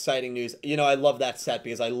obviously exciting news. You know, I love that set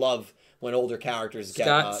because I love when older characters get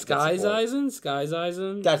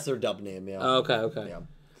Skyzeisen? That's their dub name, yeah. Okay. Yeah.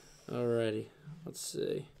 Alrighty. Let's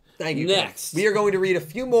see. Thank you. Next. We are going to read a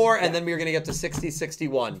few more, and then we are going to get to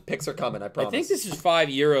 60-61. Picks are coming, I promise. I think this is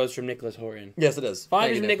 €5 from Nicholas Horton. Yes, it is.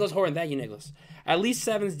 €5 from Nicholas Horton. Thank you, Nicholas. At least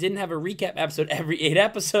Sevens didn't have a recap episode every 8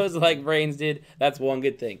 episodes like Brains did. That's one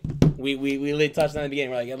good thing. We really touched on it in the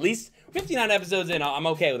beginning. We're like, at least 59 episodes in, I'm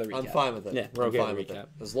okay with a recap. I'm fine with it. Yeah, we're okay with a recap.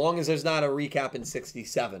 As long as there's not a recap in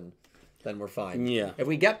 67, then we're fine. Yeah. If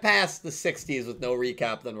we get past the 60s with no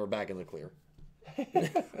recap, then we're back in the clear.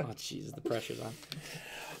 Oh, Jesus, the pressure's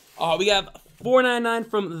on. We have $4.99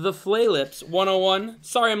 from the Flaylips 101.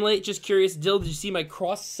 Sorry I'm late, just curious. Dill, did you see my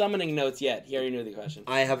cross-summoning notes yet? He already knew the question.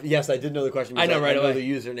 Yes, I did know the question. I know right away. I know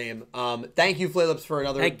the username. Thank you, Flaylips, for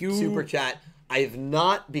another super chat. I have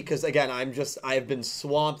not, because again, I have been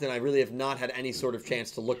swamped and I really have not had any sort of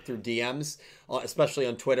chance to look through DMs, especially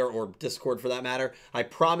on Twitter or Discord for that matter. I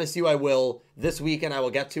promise you I will this weekend. I will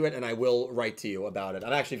get to it and I will write to you about it.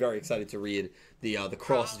 I'm actually very excited to read the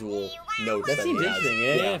cross duel notes. That seems interesting.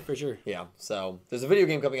 Yeah, for sure. Yeah. So there's a video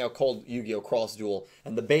game coming out called Yu-Gi-Oh! Cross Duel,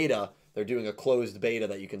 and the beta. They're doing a closed beta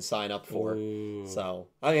that you can sign up for. Ooh. So,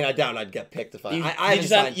 I mean, I doubt I'd get picked if you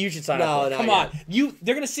should sign up for it. Come on.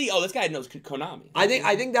 They're going to see, this guy knows Konami. I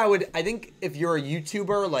think if you're a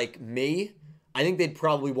YouTuber like me, I think they'd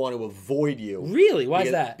probably want to avoid you. Really? Why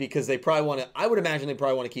is that? Because they probably want to, I would imagine they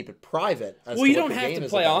probably want to keep it private. Well, you don't have to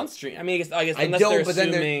play on stream. I mean, I guess I don't, but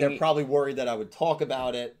then they're probably worried that I would talk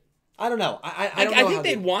about it. I don't know. I don't know. I think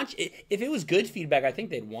they'd want you, if it was good feedback. I think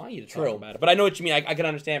they'd want you to talk about it. But I know what you mean. I can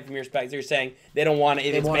understand from your perspective. You're saying they don't want it.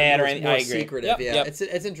 If it's bad or anything. I agree. Secretive. Yeah. It's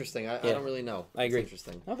interesting. I don't really know. I agree. It's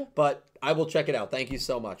interesting. Okay. But I will check it out. Thank you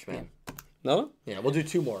so much, man. No? Yeah, we'll do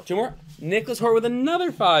 2 more. 2 more. Nicholas Hort with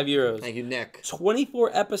another €5. Thank you, Nick.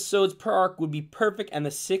 24 episodes per arc would be perfect, and the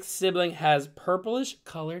 6th sibling has purplish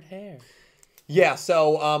colored hair. Yeah.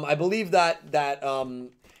 So I believe that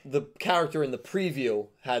the character in the preview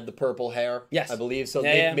had the purple hair. Yes. I believe. So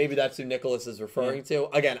maybe that's who Nicholas is referring to.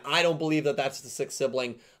 Again, I don't believe that that's the 6th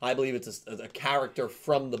sibling. I believe it's a character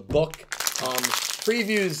from the book.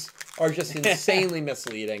 Previews are just insanely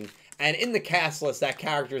misleading. And in the cast list, that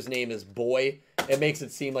character's name is Boy. It makes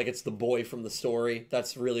it seem like it's the boy from the story.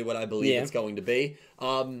 That's really what I believe it's going to be.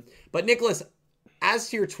 But Nicholas, as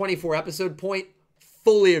to your 24 episode point,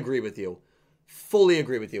 fully agree with you.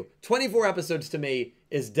 24 episodes to me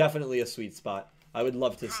is definitely a sweet spot. I would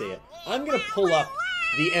love to see it. I'm going to pull up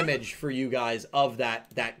the image for you guys of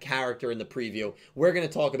that character in the preview. We're going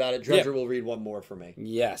to talk about it. Dredger will read one more for me.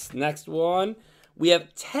 Yes. Next one. We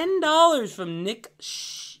have $10 from Nick.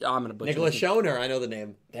 I'm gonna butcher Nicholas Schoner. I know the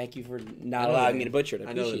name. Thank you for not allowing me to butcher it.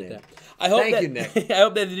 I know appreciate the name. that. Thank you, Nick. I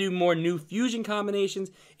hope that they do more new fusion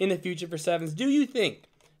combinations in the future for Sevens. Do you think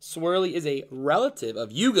Swirly is a relative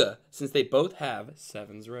of Yuga since they both have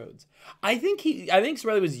Sevens roads? I think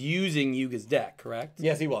Swirly was using Yuga's deck, correct?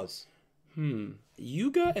 Yes, he was.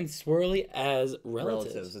 Yuga and Swirly as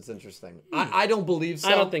relatives. It's interesting. I don't believe so.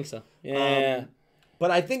 I don't think so. Yeah. But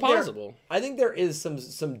I think it's possible. I think there is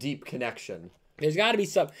some deep connection. There's got to be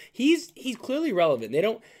some. He's clearly relevant. They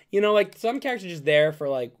don't, like some characters are just there for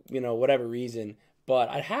like, whatever reason. But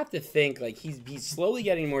I'd have to think like he's slowly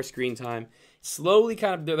getting more screen time. Slowly,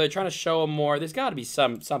 kind of, they're trying to show him more. There's got to be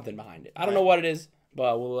something behind it. I don't know what it is,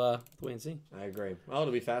 but we'll wait and see. I agree. Well,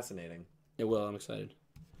 it'll be fascinating. It will. I'm excited.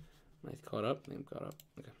 I caught up. I'm caught up.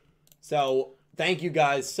 Okay. So thank you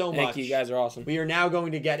guys so much. Thank you. You guys are awesome. We are now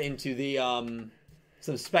going to get into the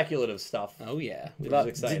some speculative stuff. Oh yeah, we Which love.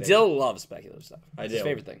 is exciting. Dill loves speculative stuff. I It's do. his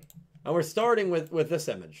favorite thing. And we're starting with this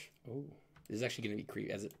image. Oh, this is actually going to be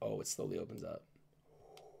creepy. As it slowly opens up.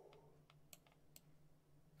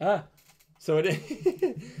 Ah. So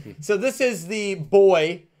so this is the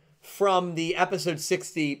boy from the episode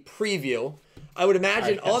 60 preview. I would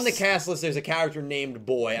imagine on the cast list there's a character named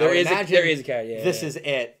Boy. There is a character. Yeah, this is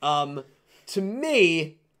it. To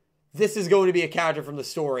me, this is going to be a character from the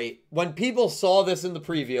story. When people saw this in the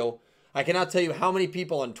preview, I cannot tell you how many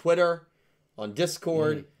people on Twitter, on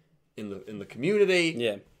Discord, in the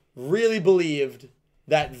community, really believed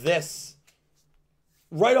that this,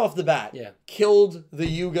 right off the bat, killed the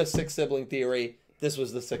Yuga six sibling theory. This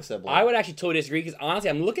was the sixth sibling. I would actually totally disagree because honestly,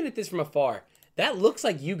 I'm looking at this from afar. That looks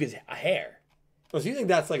like Yuga's hair. Oh, so you think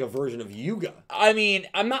that's like a version of Yuga? I mean,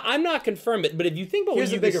 I'm not confirmed, but if you think about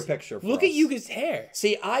here's a bigger picture. Look at Yuga's hair.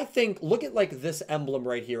 See, I think look at like this emblem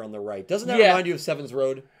right here on the right. Doesn't that remind you of Sevens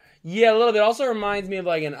Road? Yeah, a little bit. Also reminds me of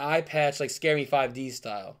like an eye patch, like Scare Me 5D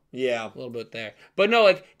style. Yeah, a little bit there. But no,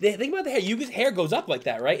 like think about the hair. Yuga's hair goes up like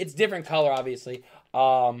that, right? It's different color, obviously.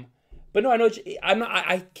 But no, I know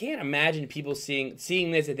I can't imagine people seeing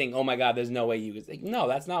this and think, oh my god, there's no way Yuga's. Like, no,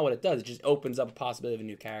 that's not what it does. It just opens up a possibility of a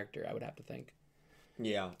new character. I would have to think.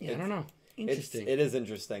 Yeah, I don't know. Interesting. It is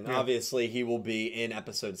interesting. Yeah. Obviously, he will be in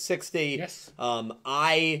episode 60. Yes. What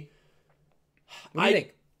do you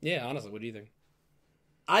think? Yeah, honestly, what do you think?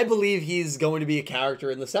 I believe he's going to be a character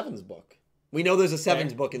in the Sevens book. We know there's a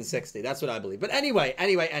Sevens book in 60. That's what I believe. But anyway.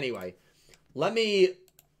 Let me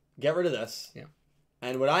get rid of this. Yeah.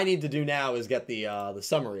 And what I need to do now is get the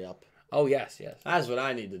summary up. Oh, yes. That's what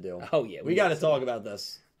I need to do. Oh, yeah. We got to talk about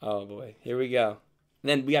this. Oh, boy. Here we go. And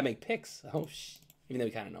then we got to make picks. Oh, even though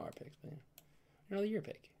we kind of know our picks. But yeah. Another your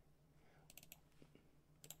pick.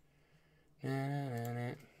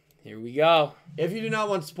 Here we go. If you do not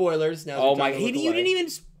want spoilers, now. Oh my! You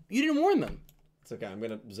didn't warn them. It's okay. I'm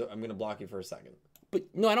gonna block you for a second. But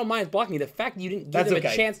no, I don't mind blocking you. The fact that you didn't give them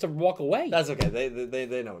a chance to walk away. That's okay.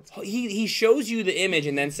 They know it's. He shows you the image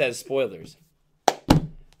and then says spoilers.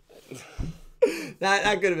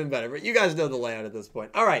 that could have been better, but you guys know the layout at this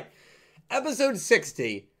point. All right, episode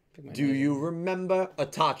 60. Do you remember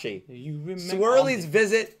Itachi? Swirly's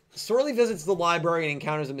visit. Swirly visits the library and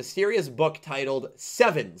encounters a mysterious book titled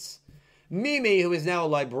Sevens. Mimi, who is now a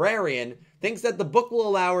librarian, thinks that the book will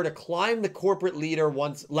allow her to climb the corporate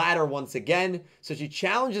ladder once again, so she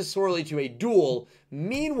challenges Swirly to a duel.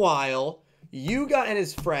 Meanwhile, Yuga and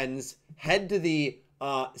his friends head to the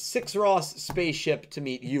Sixross spaceship to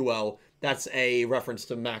meet Yuo. That's a reference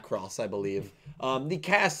to Macross, I believe. The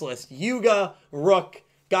cast list: Yuga, Rook,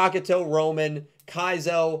 Gakuto, Roman,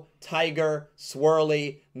 Kaizo, Tiger,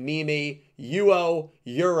 Swirly, Mimi, Yuo,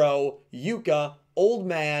 Euro, Yuka, Old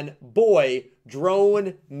Man, Boy,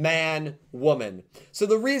 Drone, Man, Woman. So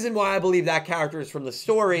the reason why I believe that character is from the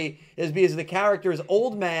story is because the characters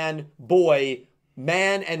Old Man, Boy,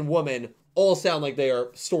 Man, and Woman all sound like they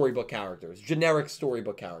are storybook characters, generic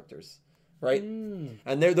storybook characters, right? And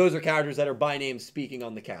those are characters that are by name speaking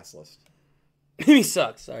on the cast list. Mimi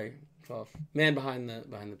sucks. Sorry. Man behind the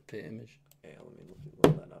image. Yeah, let me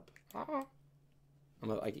load that up.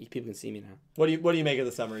 People can see me now. What do you make of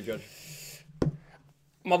the summary, Judge?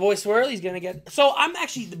 My boy Swirly's gonna get. So I'm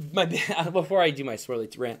actually before I do my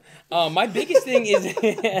Swirly rant. My biggest thing is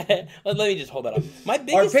let me just hold that up.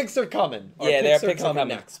 Our picks are coming. Our picks are coming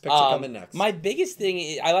next. Picks are coming next. My biggest thing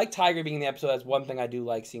is I like Tiger being in the episode. That's one thing I do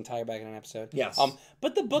like, seeing Tiger back in an episode. Yes.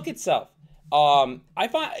 But the book itself. I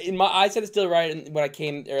find I said this still right when I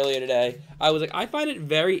came earlier today. I was like, I find it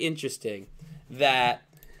very interesting that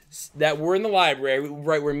we're in the library,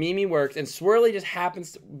 right where Mimi works, and Swirly just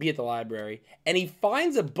happens to be at the library, and he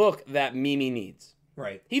finds a book that Mimi needs.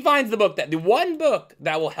 Right. He finds the one book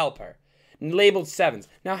that will help her, labeled Sevens.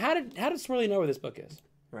 Now, how did Swirly know where this book is?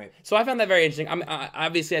 Right. So I found that very interesting.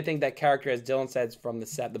 Obviously, I think that character, as Dylan said, from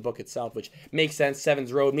the book itself, which makes sense.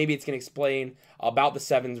 Sevens Road. Maybe it's going to explain about the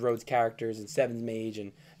Sevens Roads characters and Sevens Mage,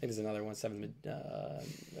 and I think there's another one, Sevens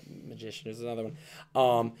Magician. There's another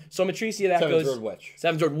one. So Matricia, that Sevens goes. Road Witch.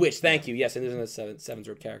 Sevens Road Witch. Thank you. Yes, and there's another Sevens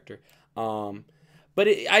Road character. But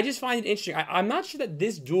I just find it interesting. I'm not sure that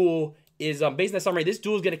this duel is based on the summary. This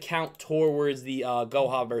duel is going to count towards the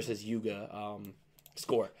Goha versus Yuga.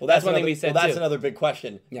 Score. Well, that's one thing we said. Well, that's another big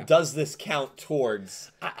question. Yeah. Does this count towards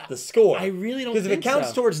the score? I really don't. Because if it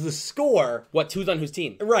counts towards the score, who's on whose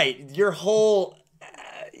team? Right. Your whole,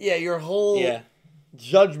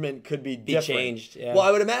 judgment could be different. Changed. Yeah. Well,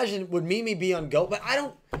 I would imagine would Mimi be on Go, but I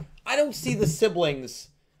don't see the siblings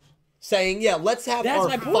saying, yeah, let's have That's our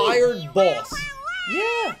my point. fired boss,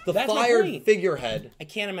 Yeah, the that's my fired point. figurehead, I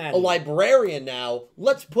can't imagine. a librarian now.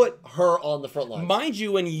 Let's put her on the front lines. Mind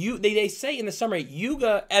you, when they say in the summary,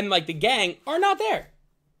 Yuga and like the gang are not there.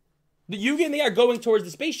 The Yuga and they are going towards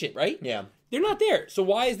the spaceship, right? Yeah. They're not there. So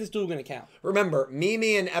why is this duel going to count? Remember,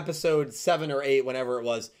 Mimi in episode 7 or 8, whenever it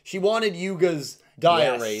was, she wanted Yuga's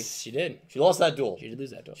diary. Yes, she did. She lost that duel. She did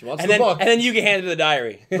lose that duel. She wants and the then, book. And then Yuga handed her the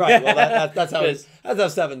diary. Right. Well, that's how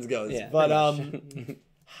Sevens goes. Yeah, but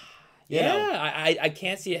yeah, I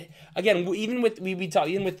can't see it again. Even with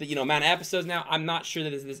even with the amount of episodes now, I'm not sure that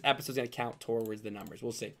this episode's going to count towards the numbers.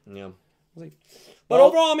 We'll see. Yeah. We'll see. But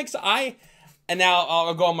overall, I'm excited. And now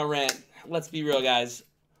I'll go on my rant. Let's be real, guys.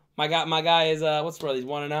 My guy is what's the word? He's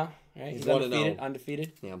 1-0, right? He's 1-0.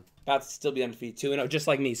 undefeated. Yeah. About to still be undefeated. 2-0, just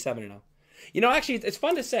like me, 7-0. Actually, it's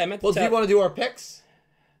fun to say. I meant to Well, do you want to do our picks?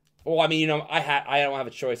 Well, I mean, I don't have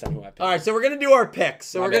a choice on who I pick. All right, so we're gonna do our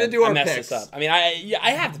picks. I messed this up. I mean,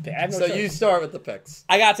 I have to pick. I have no choice. You start with the picks.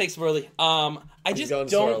 I gotta take Swirly. I just don't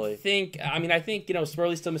Swirly. think. I mean, I think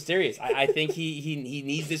Swirly's still mysterious. I think he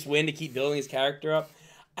needs this win to keep building his character up.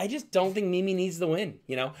 I just don't think Mimi needs the win.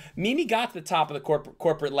 Mimi got to the top of the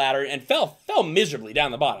corporate ladder and fell miserably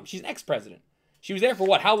down the bottom. She's an ex-president. She was there for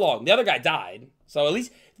what? How long? The other guy died. So at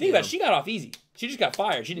least think about it. She got off easy. She just got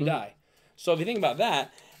fired. She didn't die. So if you think about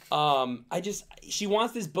that, she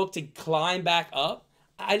wants this book to climb back up.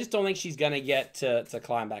 I just don't think she's gonna get to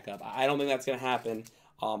climb back up. I don't think that's gonna happen.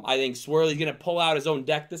 I think Swirly's gonna pull out his own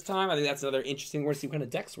deck this time. I think that's another interesting. We're gonna see what kind of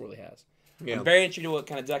deck Swirly has. Yeah. I'm very interested in what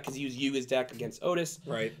kind of deck, because he used Yuga's deck against Otis.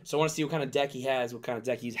 Right. So I want to see what kind of deck he has, what kind of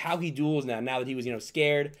deck he uses, how he duels now that he was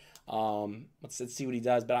scared. Let's see what he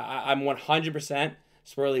does. But I'm 100%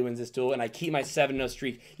 Swirly wins this duel, and I keep my 7-0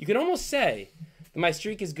 streak. You can almost say that my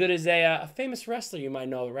streak is good as a famous wrestler you might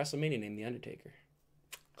know at WrestleMania named The Undertaker.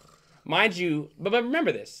 Mind you, but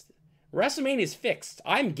remember this. WrestleMania is fixed.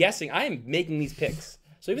 I'm guessing. I am making these picks.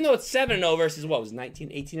 So even though it's 7-0 versus what was it, 19,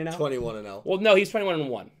 18-0? 21-0. Well, no, he's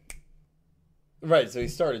 21-1. Right, so he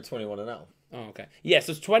started 21-0. Oh, okay. Yeah,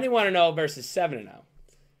 so it's 21-0 versus 7-0.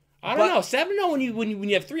 I don't know. 7-0 when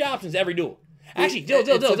you have 3 options every duel. Actually, deal.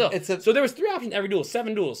 So there was 3 options every duel.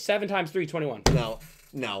 7 duels. 7 times 3, 21. No.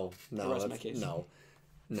 Rest my case.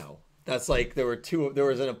 No. That's like there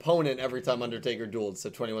was an opponent every time Undertaker dueled, so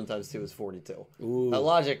 21 times 2 is 42. Ooh. That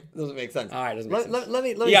logic doesn't make sense. All right, doesn't make sense. Let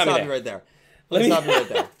me stop you right there. Let me stop you right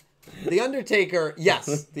there. The Undertaker,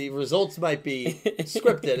 yes, the results might be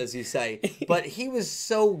scripted, as you say, but he was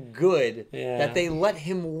so good that they let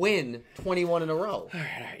him win 21 in a row. All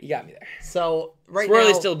right, you got me there. So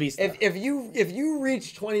Swirly's still a beast. If you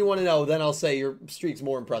reach 21-0, then I'll say your streak's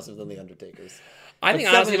more impressive than the Undertaker's. I think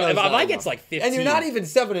honestly, if I get like 15, and you're not even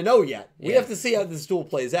 7-0 yet. We have to see how this duel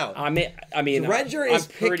plays out. I mean, Dredger is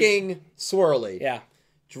picking Swirly. Yeah,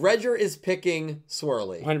 Dredger is picking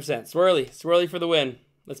Swirly. 100%. Swirly for the win.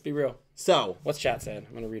 Let's be real. So, what's chat said?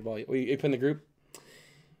 I'm gonna read while you put in the group.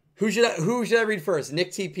 Who should I read first?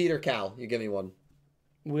 Nick T, Pete, or Cal? You give me one.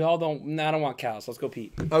 We all don't. No, I don't want Cal. So let's go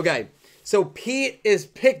Pete. Okay. So Pete is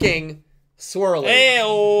picking Swirly.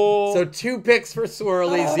 Hey-o. So 2 picks for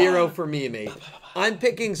Swirly, 0 for Mimi. I'm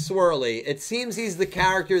picking Swirly. It seems he's the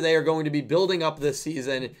character they are going to be building up this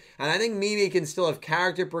season, and I think Mimi can still have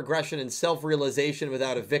character progression and self-realization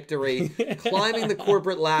without a victory. Climbing the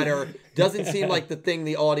corporate ladder doesn't seem like the thing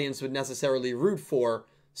the audience would necessarily root for,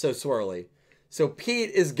 so Swirly. So Pete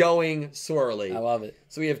is going Swirly. I love it.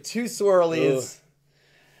 So we have 2 Swirlies.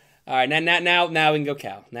 All right, now we can go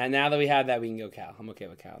Cal. Now that we have that, we can go Cal. I'm okay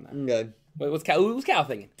with Cal now. Okay. Wait, what's Cal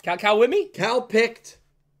thinking? Cal with me? Cal picked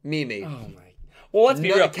Mimi. Oh my. Well, let's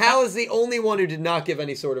be real. Cal is the only one who did not give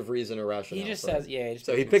any sort of reason or rationale. He just says, yeah.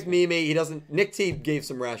 So he picked Mimi. He doesn't. Nick T gave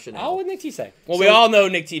some rationale. Oh, what did Nick T say? Well, we all know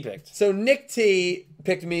Nick T picked. So Nick T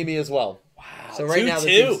picked Mimi as well. Wow. So right now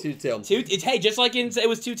this is 2-2. Hey, just like it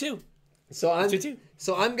was 2-2.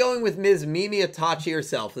 So I'm going with Ms. Mimi Itachi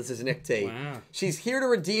herself. This is Nick T. Wow. She's here to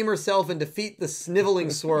redeem herself and defeat the sniveling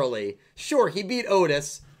Swirly. Sure, he beat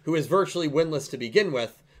Otis, who is virtually winless to begin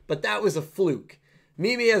with, but that was a fluke.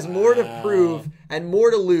 Mimi has more to prove and more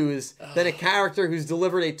to lose than a character who's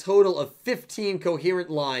delivered a total of 15 coherent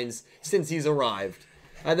lines since he's arrived.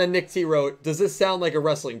 And then Nick T wrote, "Does this sound like a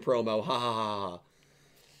wrestling promo? Ha ha ha ha."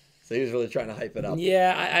 So he was really trying to hype it up.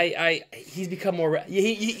 Yeah, he's become more. Nick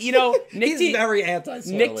he's T, very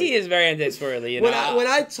anti-Swirly. Nick T is very anti-Swirly. When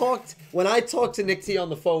I talked when I talked to Nick T on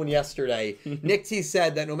the phone yesterday, Nick T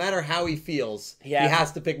said that no matter how he feels, he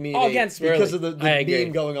has to pick Mimi against Swirly. because of the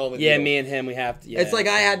beam going on with you. Yeah, me and him, we have to. Yeah. It's like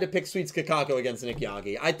I had to pick Sweets Kakako against Nick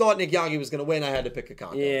Yagi. I thought Nick Yagi was going to win. I had to pick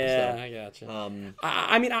Kakako. Yeah, so, I gotcha.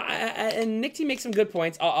 I mean, and Nick T makes some good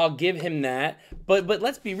points. I'll give him that. But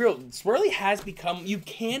let's be real. Swirly has become. You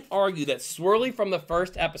can't argue that Swirly from the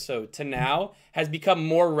first episode to now has become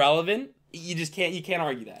more relevant. You just can't. You can't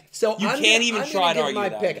argue that. So you can't even try to argue my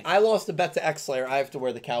that. Pick. I lost a bet to X-Slayer. I have to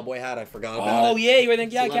wear the cowboy hat. I forgot about it. Oh yeah, you wear the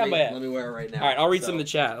cowboy hat. Let me wear it right now. All right, I'll read some in the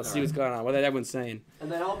chat. Let's see what's going on. What everyone's saying. And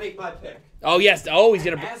then I'll make my pick. Oh yes. Oh, he's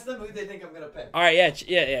gonna ask them who they think I'm gonna pick. All right.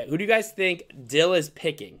 Yeah. Who do you guys think Dill is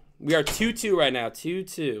picking? We are 2-2 right now.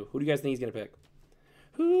 2-2. Who do you guys think he's gonna pick?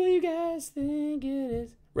 Who do you guys think it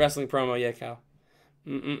is? Wrestling promo. Yeah, Cal.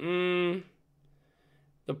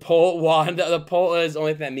 The poll is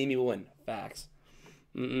only that Mimi will win. Facts.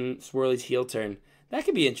 Swirly's heel turn. That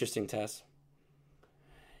could be interesting, Tess.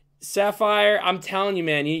 Sapphire, I'm telling you,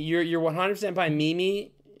 man, you're 100% by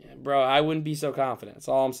Mimi, bro. I wouldn't be so confident. That's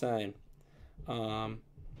all I'm saying.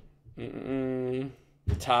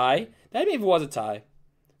 Tie. That'd be if it was a tie.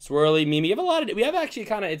 Swirly, Mimi. We have actually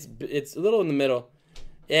kind of. It's a little in the middle.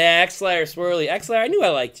 Yeah, X-Slayer, Swirly, X-Slayer. I knew I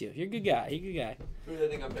liked you. You're a good guy. Who do they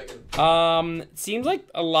think I'm picking? Seems like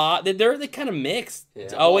a lot. They're kind of mixed. Yeah,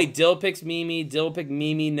 oh wait, Dill picks Mimi. Dill picked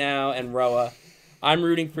Mimi now, and Roa. I'm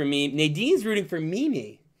rooting for Mimi. Nadine's rooting for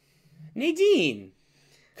Mimi. Nadine,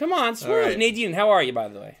 come on, Swirly. Right. Nadine, how are you, by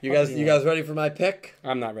the way? You guys ready for my pick?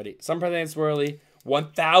 I'm not ready. Some President Swirly,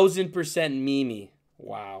 1,000% Mimi.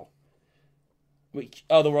 Wow. Wait,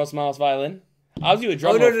 the world's smallest violin. I was doing a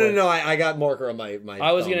drum. No. I got marker on my.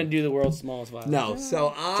 I was gonna do the world's smallest violin. No,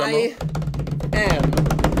 so I am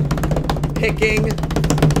picking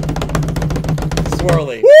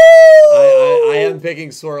Swirly. I am picking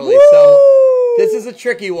Swirly. Woo! So this is a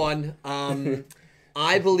tricky one.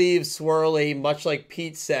 I believe Swirly, much like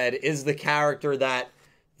Pete said, is the character that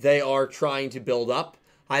they are trying to build up.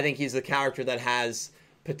 I think he's the character that has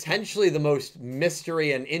potentially the most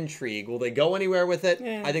mystery and intrigue. Will they go anywhere with it?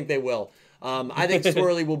 Yeah. I think they will. I think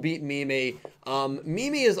Swirly will beat Mimi.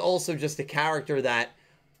 Mimi is also just a character that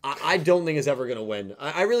I don't think is ever going to win.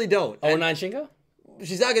 I really don't. 0-9 Shingo?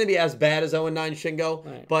 She's not going to be as bad as 0-9 Shingo,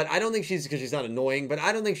 right. But I don't think because she's not annoying, but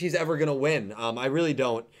I don't think she's ever going to win. I really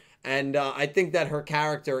don't. And I think that her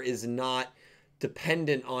character is not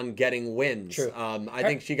dependent on getting wins. True. I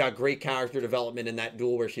think she got great character development in that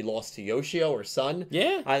duel where she lost to Yoshio, her son.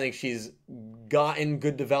 Yeah. I think she's gotten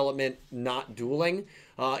good development not dueling.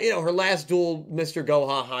 Her last duel, Mr.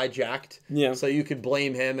 Goha hijacked. Yeah. So you could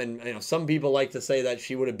blame him. And, some people like to say that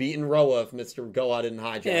she would have beaten Roa if Mr. Goha didn't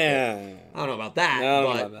hijack it. I don't know about that. No, I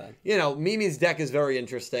don't know about that. Mimi's deck is very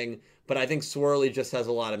interesting, but I think Swirly just has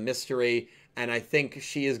a lot of mystery, and I think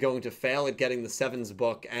she is going to fail at getting the Sevens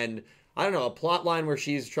book, and I don't know, a plot line where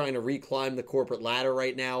she's trying to reclimb the corporate ladder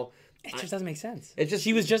right now. It just doesn't make sense.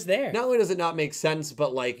 She was just there. Not only does it not make sense,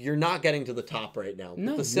 but you're not getting to the top right now.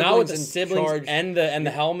 No, the not with the siblings charge, and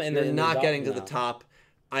the helmet. And you're not getting to the top.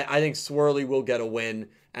 I think Swirly will get a win,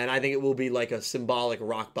 and I think it will be like a symbolic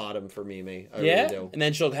rock bottom for Mimi. I really do. And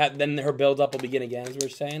then then her build up will begin again, as we're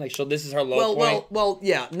saying. Like this is her low point. Well,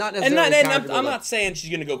 yeah, not necessarily. And I'm not saying she's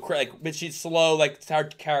gonna go but she's slow. Like her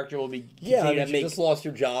character will be. Yeah, she just lost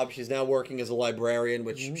her job. She's now working as a librarian,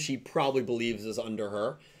 which she probably believes is under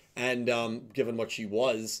her, and given what she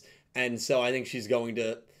was, and so I think she's going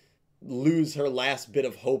to lose her last bit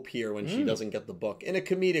of hope here when she doesn't get the book in a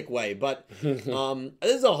comedic way. But this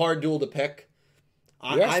is a hard duel to pick.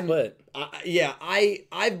 I'm split.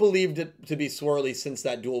 I've believed it to be Swirly since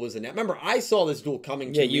that duel was announced. Remember, I saw this duel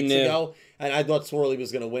coming 2 weeks ago, and I thought Swirly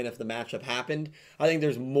was going to win if the matchup happened. I think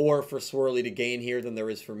there's more for Swirly to gain here than there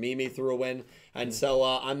is for Mimi through a win, and so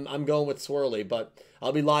I'm going with Swirly. But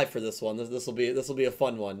I'll be live for this one. This will be a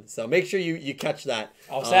fun one. So make sure you catch that.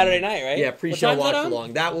 Saturday night, right? Yeah, pre-show watch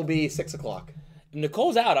along. That will be 6:00. If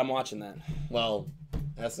Nicole's out, I'm watching that. Well,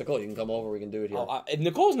 that's Nicole. You can come over. We can do it here. If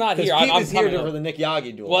Nicole's not here, I'm coming here for the Nick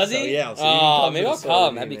Yagi duel. Was he? So, yeah. So maybe I'll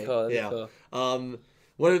come. That'd be cool. Cool.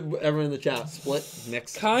 What did everyone in the chat split?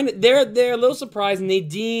 Mixed. Kind of. They're a little surprised.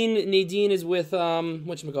 Nadine is with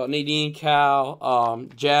whatchamacallit? Nadine, Cal,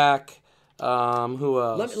 Jack. Who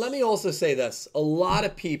else? Let me also say this. A lot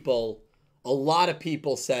of people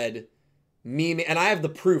said Mimi, and I have the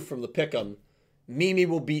proof from the pick'em. Mimi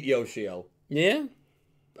will beat Yoshio. Yeah.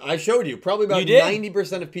 I showed you. Probably about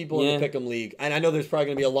 90% of people in the Pick'em League. And I know there's probably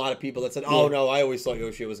going to be a lot of people that said, oh, no, I always thought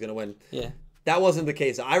Yoshio was going to win. Yeah. That wasn't the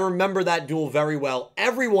case. I remember that duel very well.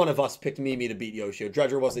 Every one of us picked Mimi to beat Yoshio.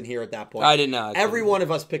 Dredger wasn't here at that point. I did not. Every one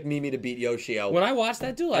of us picked Mimi to beat Yoshio. When I watched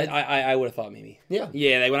that duel, I would have thought Mimi. Yeah.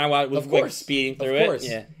 Yeah, like when I was like, speeding through it. Of course.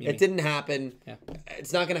 Yeah, it didn't happen. Yeah.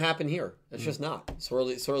 It's not going to happen here. It's just not.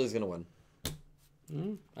 Swirly's going to win.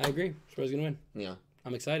 I agree. Swirly's going to win. Yeah.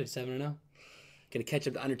 I'm excited. 7-0. Going to catch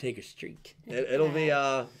up the Undertaker streak. It'll be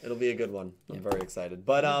a good one. I'm very excited.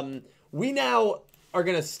 But we now are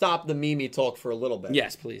going to stop the Mimi talk for a little bit.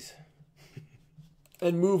 Yes, please.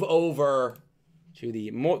 And move over to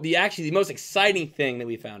the most exciting thing that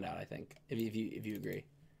we found out, I think, if you agree.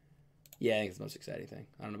 Yeah, I think it's the most exciting thing.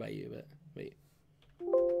 I don't know about you, but wait.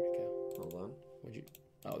 Where'd it go? Hold on.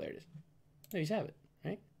 Oh, there it is. No, you just have it,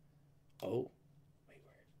 right? Oh. Wait,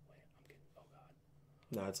 I'm getting, oh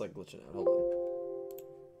God. No, it's like glitching out. Hold on.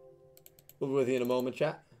 We'll be with you in a moment,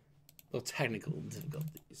 chat. Little technical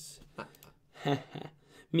difficulties.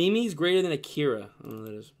 Mimi's greater than Akira. I don't know what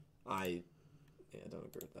that is. I don't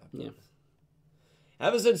agree with that. Yeah.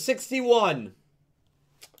 Episode 61.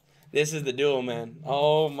 This is the duel, man.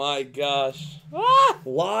 Oh my gosh.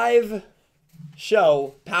 Live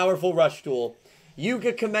show, powerful rush duel.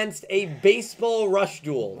 Yuka commenced a baseball rush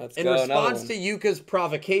duel. In response to Yuka's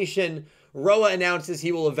provocation, Roa announces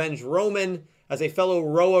he will avenge Roman as a fellow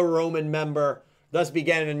Roa Roman member. Thus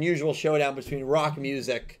began an unusual showdown between rock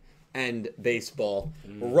music and baseball.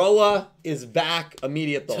 Roa is back.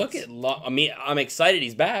 Immediate thoughts. Took it long. I mean, I'm excited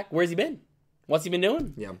he's back. Where's he been? What's he been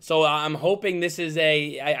doing? Yeah. So I'm hoping this is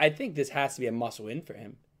I think this has to be a must-win for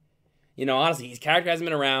him. You know, honestly, his character hasn't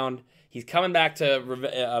been around. He's coming back to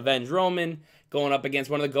avenge Roman, going up against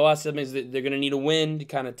one of the Goa siblings. They're going to need a win to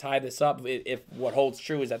kind of tie this up if what holds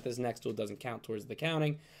true is that this next duel doesn't count towards the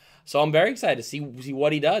counting. So I'm very excited to see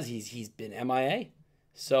what he does. He's been MIA.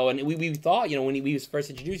 So, and we thought, you know, when he was first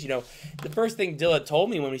introduced, you know, the first thing Dilla told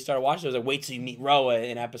me when we started watching it was like, wait till you meet Roa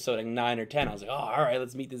in episode like 9 or 10. I was like, oh, all right,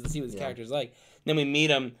 let's meet this and see what this character's like. Then we meet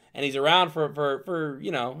him, and he's around for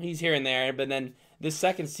you know, he's here and there. But then this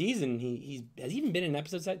second season, has he even been in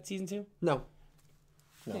episode season 2? No.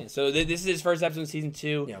 Yeah, so this is his first episode in season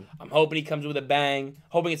 2. Yeah. I'm hoping he comes with a bang.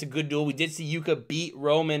 Hoping it's a good duel. We did see Yuka beat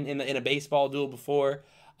Roman in a baseball duel before.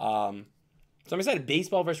 So I'm excited.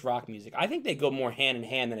 Baseball versus rock music. I think they go more hand in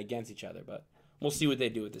hand than against each other, but we'll see what they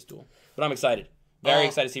do with this duel. But I'm excited. Very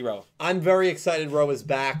excited to see Roa. I'm very excited Roa's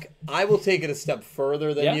back. I will take it a step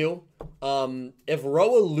further than you. If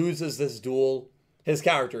Roa loses this duel, his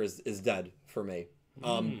character is dead for me.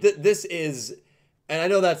 This is, and I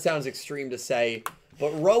know that sounds extreme to say,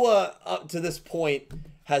 but Roa up to this point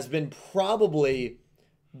has been probably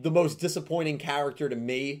the most disappointing character to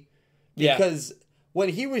me. Because when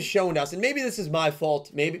he was shown to us, and maybe this is my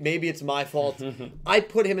fault, maybe it's my fault, I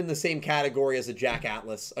put him in the same category as a Jack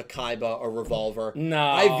Atlas, a Kaiba, a Revolver. No.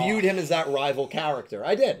 I viewed him as that rival character.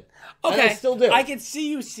 I did. Okay. And I still do. I could see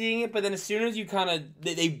you seeing it, but then as soon as you kind of,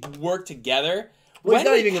 they work together, Well,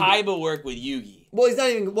 when did Kaiba work with Yugi? Well, he's not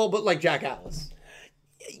even, but like Jack Atlas.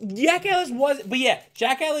 Jack Atlas was, but yeah,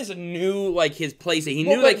 Jack Atlas knew like his place. He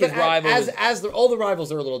knew like his rival. All the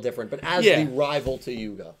rivals are a little different, but as the rival to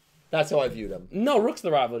Yuga. That's how I viewed him. No, Rook's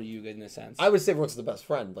the rival to Yuga in a sense. I would say Rook's the best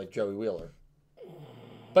friend, like Joey Wheeler.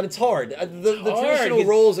 But it's hard. The traditional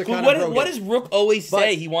roles are kind of broken. What does Rook always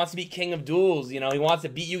say? He wants to be king of duels. You know, he wants to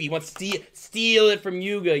beat Yuga. He wants to steal it from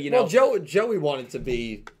Yuga. You know. Well, Joey wanted to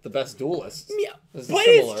be the best duelist. Yeah, but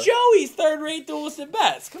it's Joey's third-rate duelist at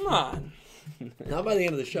best. Come on. Not by the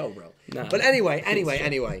end of the show, bro. No. But anyway.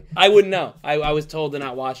 I wouldn't know. I was told to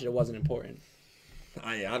not watch it. It wasn't important.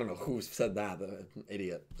 I don't know who said that,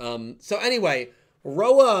 idiot. So anyway,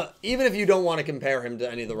 Roa, even if you don't want to compare him to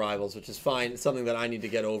any of the rivals, which is fine, it's something that I need to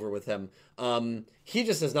get over with him. He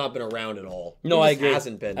just has not been around at all. No, I agree.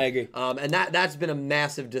 Hasn't been. I agree. And that's been a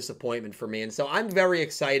massive disappointment for me. And so I'm very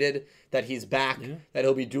excited that he's back, that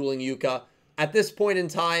he'll be dueling Yuka. At this point in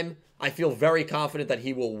time, I feel very confident that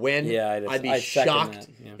he will win. Yeah, I'd be shocked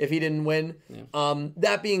if he didn't win. Yeah.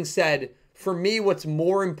 That being said, for me, what's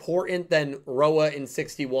more important than Roa in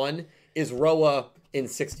 61 is Roa in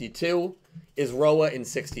 62, is Roa in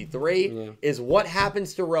 63, is what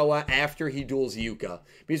happens to Roa after he duels Yuka.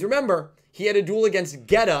 Because remember, he had a duel against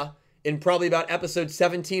Geta in probably about episode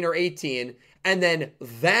 17 or 18, and then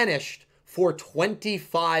vanished for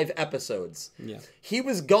 25 episodes. Yeah. He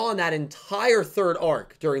was gone that entire third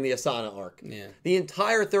arc during the Asana arc. Yeah. The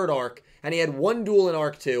entire third arc. And he had one duel in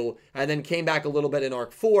Arc 2, and then came back a little bit in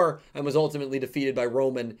Arc 4, and was ultimately defeated by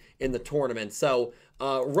Roman in the tournament. So,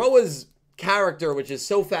 Roa's character, which is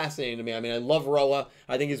so fascinating to me. I mean, I love Roa.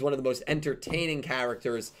 I think he's one of the most entertaining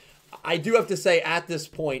characters. I do have to say, at this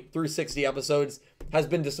point, through 60 episodes, has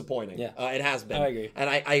been disappointing. Yeah. It has been. I agree. And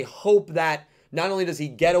I hope that not only does he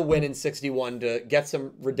get a win in 61 to get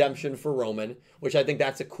some redemption for Roman, which I think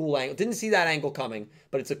that's a cool angle. Didn't see that angle coming,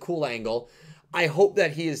 but it's a cool angle. I hope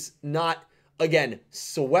that he is not, again,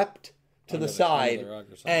 swept to the side,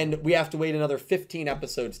 and we have to wait another 15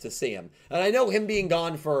 episodes to see him. And I know him being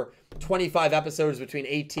gone for 25 episodes between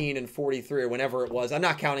 18 and 43 or whenever it was. I'm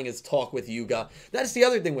not counting his talk with Yuga. That's the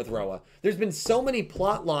other thing with Roa. There's been so many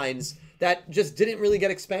plot lines that just didn't really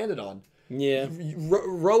get expanded on. Yeah.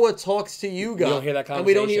 Roa talks to Yuga. We don't hear that conversation. And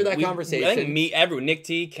we don't hear that conversation. I think everyone, Nick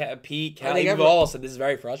T, Pete, Callie, we've all said this is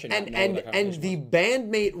very frustrating. And the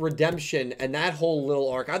bandmate redemption and that whole little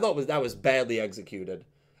arc, I thought that was badly executed.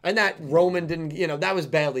 And that Roman didn't, that was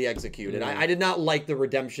badly executed. I did not like the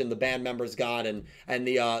redemption the band members got and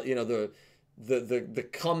the the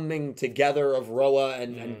coming together of Roa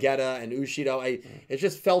and Geta and Ushido. It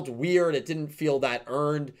just felt weird. It didn't feel that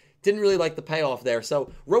earned. Didn't really like the payoff there.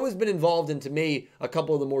 So Roa's been involved in, to me, a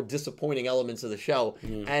couple of the more disappointing elements of the show.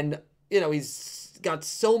 And, he's got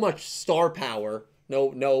so much star power.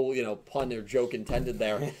 No, pun or joke intended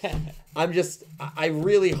there. I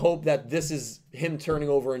really hope that this is him turning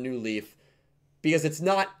over a new leaf, because it's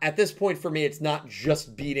not, at this point for me, it's not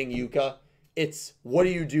just beating Yuka. It's what do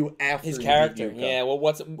you do after his character? You beat Yuka? Yeah. Well,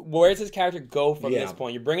 where does his character go from this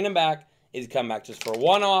point? You're bringing him back. Is he come back just for a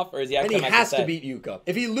one-off, or is he have to come back? And he has to beat Yuka.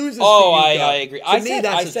 If he loses to Yuka, I agree. I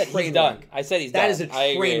said he's done. I said he's done. That is a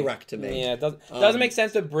train wreck to me. Yeah, it doesn't make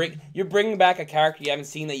sense to you're bringing back a character you haven't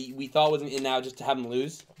seen that we thought was in now just to have him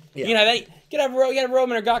lose. Yeah. You can have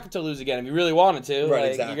Roman or Gakuto lose again if you really wanted to. Right,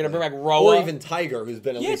 exactly. You're gonna bring back Roa. Or even Tiger, who's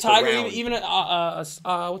been at least Tiger, around. even what's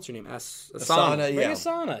her name? Asana. Bring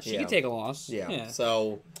Asana. She can take a loss. Yeah.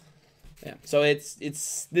 So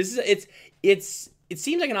it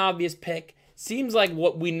seems like an obvious pick. Seems like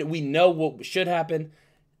what we know what should happen.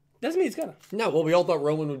 Doesn't mean it's gonna. No, well, we all thought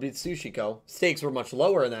Roman would beat Tsuchiko. Stakes were much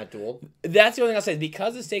lower in that duel. That's the only thing I'll say.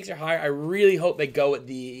 Because the stakes are higher, I really hope they go with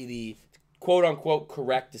the quote-unquote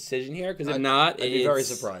correct decision here. Because if not, I'd be very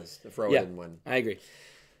surprised if Roa didn't win. I agree.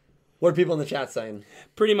 What are people in the chat saying?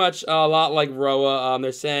 Pretty much a lot like Roa.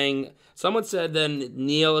 They're saying... Someone said then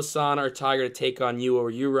Neil, Asana, or Tiger to take on you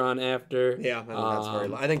or Yuron after. Yeah, I think that's very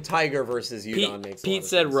low. I think Tiger versus Yudon makes a lot of Pete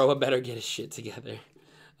said sense. Roa better get his shit together.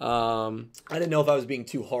 I didn't know if I was being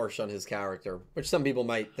too harsh on his character, which some people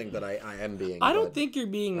might think that I am being. I don't think you're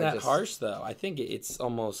being that harsh, though. I think it's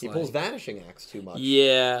almost he pulls Vanishing Axe too much.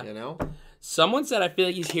 Yeah. Someone said I feel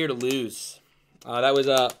like he's here to lose. That was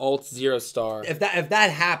Alt 0 star. If that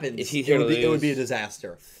happens, it would be a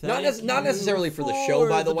disaster. Not necessarily for the show,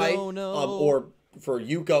 by the way, or for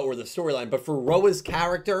Yuka or the storyline, but for Roa's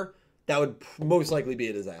character, that would most likely be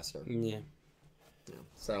a disaster. Yeah.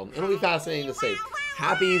 So it'll be fascinating to see.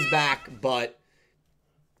 Happy he's back, but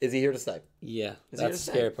is he here to stay? Yeah, that's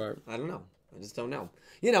the scary part. I don't know. I just don't know.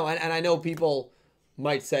 And I know people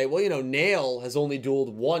might say, well, Nail has only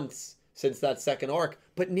dueled once since that second arc,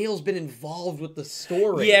 but Neil's been involved with the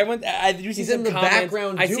story. Yeah, I do see He's some in the comments.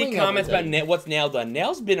 background. I see comments about what's Nail done.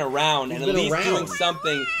 Nail's been around and at least doing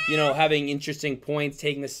something. Having interesting points,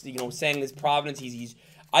 taking this, saying this Providence.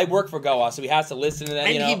 I work for Goa, so he has to listen to that.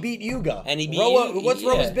 And he beat Yuga. And he beat Roa. What's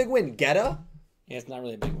Roa's big win? Geta? Yeah, it's not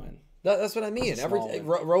really a big win. That's what I mean.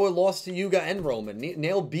 Roa lost to Yuga and Roman.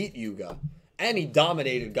 Nail beat Yuga. And he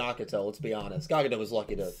dominated Gakuto, let's be honest. Gakuto was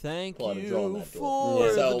lucky to pull out a draw in that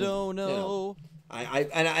duel.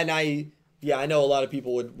 I know a lot of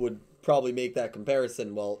people would probably make that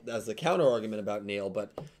comparison, well, as a counter argument about Neil,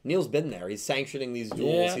 but Neil's been there. He's sanctioning these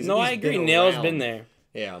duels. Yeah. I agree. Neil's been there.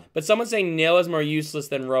 Yeah. But someone's saying Neil is more useless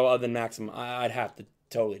than Roa other than Maximum. I'd have to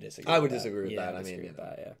totally disagree. I would disagree with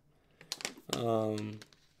that.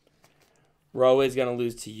 Roa is going to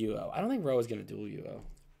lose to Yuo. I don't think Roa is going to duel Yuo.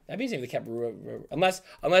 That'd be easy if they kept unless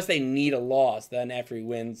they need a loss. Then after he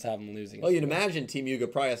wins, have him losing. Well, you'd imagine Team Yuga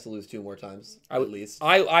probably has to lose 2 more times at least.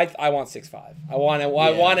 I want 6-5. I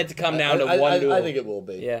want it to come down to one duel. I think it will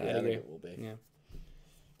be. Yeah, I agree. think it will be. Yeah,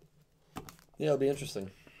 it'll be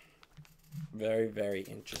interesting. Very, very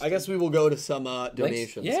interesting. I guess we will go to some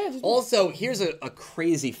donations. Yeah. Also, here's a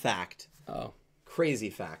crazy fact. Oh, crazy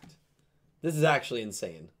fact. This is actually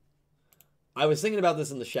insane. I was thinking about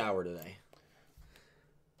this in the shower today.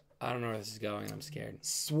 I don't know where this is going. I'm scared.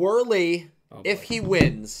 Swirly, if he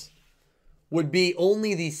wins, would be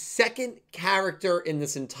only the second character in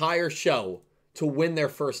this entire show to win their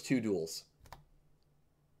first 2 duels.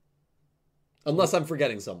 Unless I'm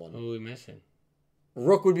forgetting someone. Who are we missing?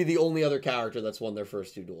 Rook would be the only other character that's won their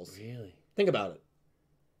first 2 duels. Really? Think about it.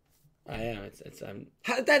 I am.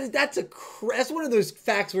 That's one of those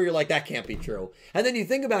facts where you're like, that can't be true. And then you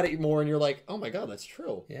think about it more and you're like, oh my god, that's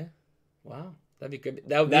true. Yeah. Wow. That'd be good.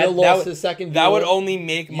 Neil lost his second duel. That would only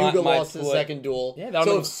make Yuga lost his second duel. Yeah,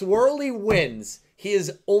 so if Swirly wins, he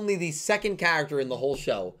is only the second character in the whole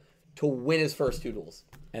show to win his first 2 duels.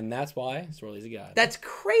 And that's why Swirly's a god. That's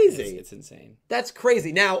crazy. It's insane. That's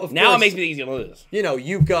crazy. Now, of course, it makes me think he's going to lose. You know,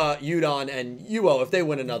 Yuka, Yudon, and Yuo, if they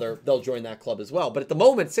win another, they'll join that club as well. But at the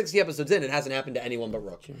moment, 60 episodes in, it hasn't happened to anyone but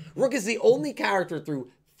Rook. Sure. Rook is the only character through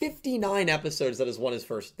 59 episodes that has won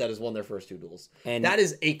their first 2 duels. And that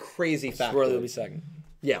is a crazy fact. Swirly will be second.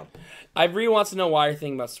 Yeah. Ivory wants to know why you're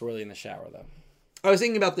thinking about Swirly in the shower, though. I was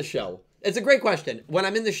thinking about the show. It's a great question. When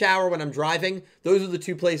I'm in the shower, when I'm driving, those are the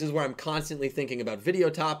 2 places where I'm constantly thinking about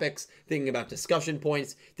video topics, thinking about discussion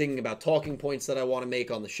points, thinking about talking points that I want to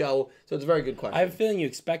make on the show. So it's a very good question. I have a feeling you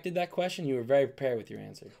expected that question. You were very prepared with your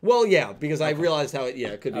answer. Well, yeah, because I realized how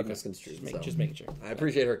it could be misconstrued. Just making sure. I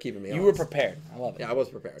appreciate her keeping me honest. You were prepared. I love it. Yeah, I was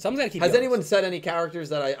prepared. Someone's got to keep Has anyone said any characters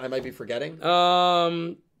that I might be forgetting?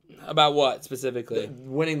 About what specifically?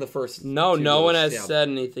 Winning the first. No one has said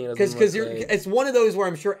anything. Because it's one of those where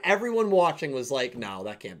I'm sure everyone watching was like, "No,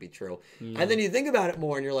 that can't be true." And then you think about it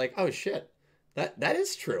more, and you're like, "Oh shit, that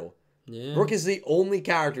is true." Yeah. Rook is the only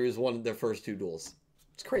character who's won their first 2 duels.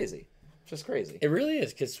 It's crazy, just crazy. It really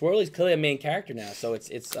is because Swirly's clearly a main character now, so it's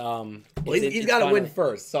he's got to win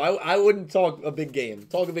first. So I wouldn't talk a big game.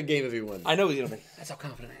 Talk a big game if he wins. I know he's gonna win. That's how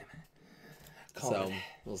confident I am. So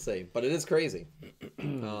we'll see, but it is crazy.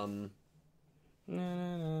 Let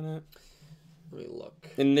me look.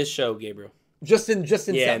 In this show, Gabriel. Just in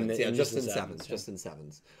sevens. Just in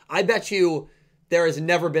sevens. I bet you there has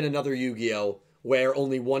never been another Yu-Gi-Oh! Where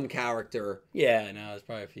only one character. Yeah, no, it's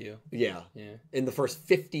probably a few. Yeah. In the first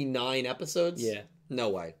 59 episodes. Yeah. No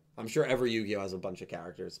way. I'm sure every Yu-Gi-Oh! Has a bunch of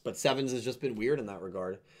characters, but sevens has just been weird in that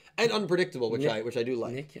regard and unpredictable, which I do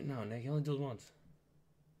like. Nick only dueled once.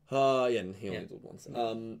 He only dueled once.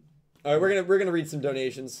 All right, we're gonna read some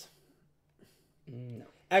donations. No.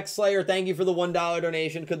 X-Slayer, thank you for the $1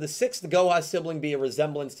 donation. Could the 6th Goha sibling be a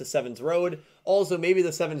resemblance to Sevens Road? Also, maybe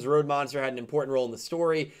the Sevens Road monster had an important role in the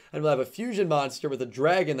story, and we'll have a fusion monster with a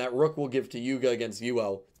dragon that Rook will give to Yuga against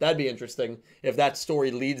Yuo. That'd be interesting if that story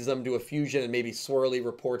leads them to a fusion and maybe Swirly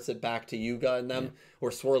reports it back to Yuga and them, or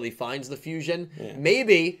Swirly finds the fusion. Yeah.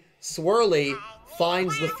 Maybe Swirly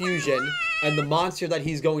finds the fusion, and the monster that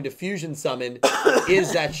he's going to fusion summon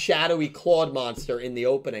is that shadowy clawed monster in the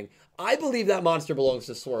opening. I believe that monster belongs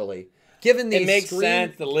to Swirly. Given the it makes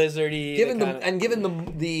sense, the lizardy, given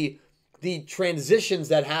the transitions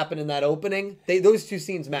that happen in that opening, those 2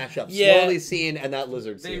 scenes match up. Yeah. Swirly scene and that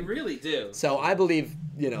lizard scene. They really do. So I believe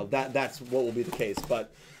that's what will be the case.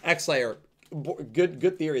 But X-Slayer,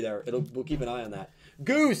 good theory there. We'll keep an eye on that.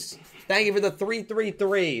 Goose, thank you for the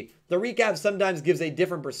 333. The recap sometimes gives a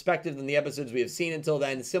different perspective than the episodes we have seen until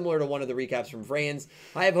then, similar to one of the recaps from Vrains.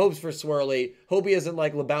 I have hopes for Swirly. Hope he isn't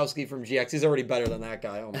like Lebowski from GX. He's already better than that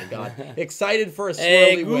guy. Oh my god. Excited for a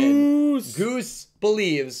Swirly win. Goose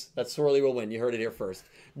believes that Swirly will win. You heard it here first.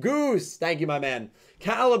 Goose, thank you, my man.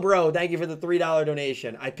 Calibro, thank you for the $3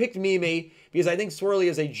 donation. I picked Mimi because I think Swirly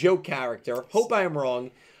is a joke character. Hope I am wrong.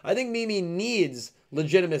 I think Mimi needs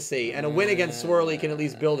legitimacy, and a win against Swirly can at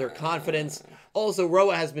least build her confidence. Also,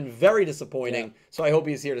 Roa has been very disappointing, so I hope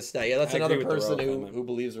he's here to stay. Yeah, that's another person who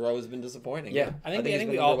believes Roa has been disappointing. Yeah, I think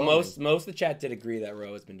we all most of the chat did agree that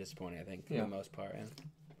Roa has been disappointing. I think for the most part.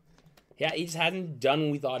 Yeah, he just hasn't done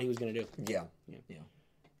what we thought he was going to do. Yeah.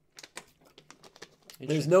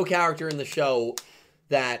 There's no character in the show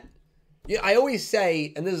that. Yeah, I always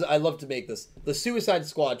say, and I love to make this, the Suicide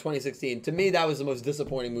Squad 2016. To me, that was the most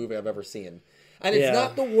disappointing movie I've ever seen. And it's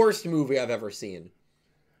not the worst movie I've ever seen.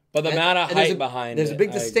 But the amount of hype behind it. There's a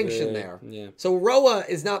big distinction there. Yeah. So Roa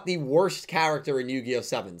is not the worst character in Yu-Gi-Oh!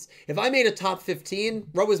 Sevens. If I made a top 15,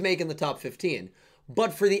 Roa's making the top 15.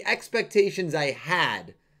 But for the expectations I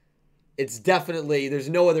had, it's definitely, there's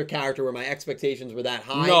no other character where my expectations were that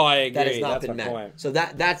high. No, I agree. That has not been met. Point. So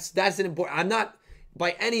that's an important, I'm not,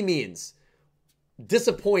 by any means,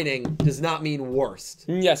 disappointing does not mean worst.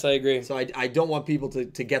 Yes, I agree. So I don't want people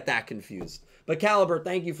to get that confused. But Caliber,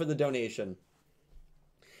 thank you for the donation.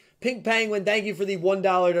 Pink Penguin, thank you for the $1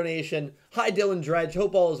 donation. Hi, Dylan Dredge.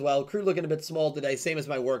 Hope all is well. Crew looking a bit small today, same as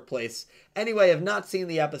my workplace. Anyway, I've not seen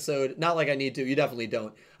the episode. Not like I need to. You definitely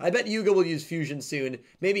don't. I bet Yuga will use Fusion soon.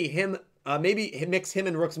 Maybe mix him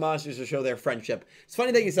and Rook's monsters to show their friendship. It's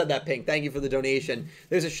funny that you said that, Pink. Thank you for the donation.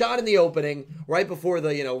 There's a shot in the opening, right before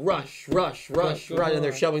the, rush, and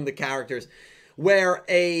they're showing the characters, where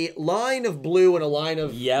a line of blue and a line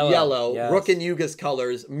of yellow yes. Rook and Yuga's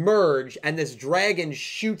colors merge, and this dragon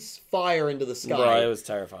shoots fire into the sky. Right, it was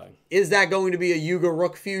terrifying. Is that going to be a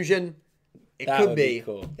Yuga-Rook fusion? It That could would be.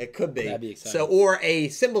 cool. It could be. That'd be exciting. So, or a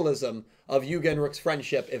symbolism of Yuga and Rook's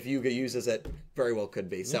friendship, if Yuga uses it, very well could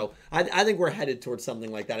be. So, I think we're headed towards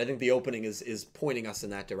something like that. I think the opening is pointing us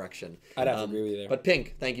in that direction. I'd have to agree with you there. But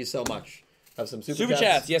Pink, thank you so much. Have some Super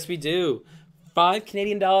chats, yes we do. $5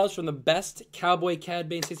 Canadian from the best Cowboy Cad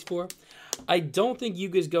Bane 64. I don't think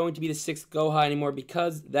Yuga's going to be the 6th Go-High anymore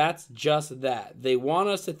because that's just that. They want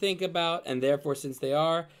us to think about, and therefore, since they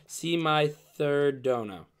are, see my third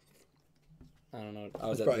dono. I don't know.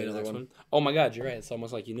 Oh, is that probably the another next one. one? Oh my God, you're right. It's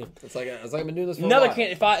almost like you knew. It's like I've been doing this for Another a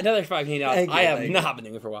while. $5 Canadian. I have thank not been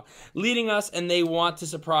doing it for a while. Leading us, and they want to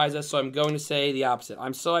surprise us, so I'm going to say the opposite.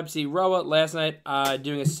 I'm so hyped to see Roa last night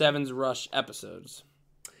doing a Sevens Rush episodes.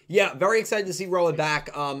 Yeah, very excited to see Roa back.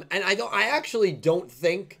 And I actually don't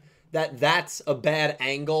think that that's a bad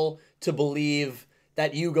angle to believe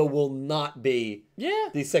that Yuga will not be the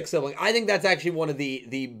 6th sibling. I think that's actually one of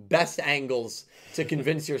the best angles to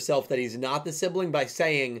convince yourself that he's not the sibling by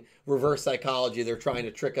saying reverse psychology. They're trying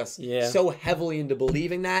to trick us so heavily into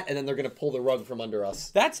believing that, and then they're going to pull the rug from under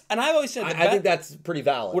us. And I've always said I think that's pretty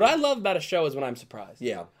valid. What I love about a show is when I'm surprised.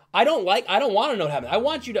 Yeah. I don't want to know what happened. I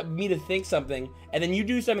want me to think something, and then you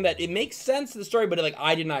do something that it makes sense to the story, but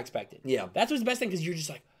I did not expect it. Yeah. That's what's the best thing, because you're just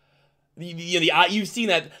like, you've seen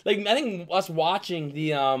that. Like, I think us watching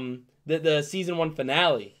the season 1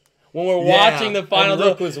 finale, when we're watching the final, and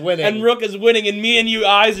Rook was winning, and me and you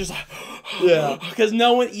eyes are just like, yeah, because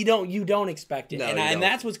you don't expect it, no, and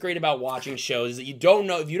that's what's great about watching shows is that you don't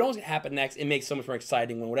know if you don't know what's gonna happen next. It makes so much more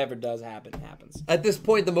exciting when whatever does happen happens. At this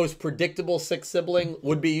point, the most predictable 6th sibling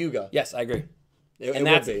would be Yuga. Yes, I agree. It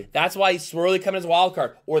would be. That's why he's Swirly coming as a wild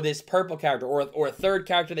card, or this purple character, or a third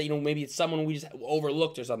character that maybe it's someone we just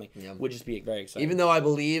overlooked or something. Yeah. Would just be very exciting. Even though I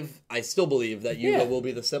still believe that Yuga will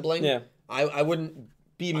be the sibling. Yeah, I wouldn't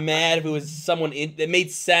be mad if it was someone that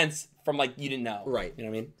made sense from you didn't know. Right. You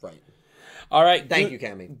know what I mean? Right. All right. Thank you,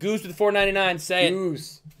 Cammy. Goose with $4.99. Say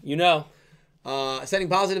Goose. It. You know. Sending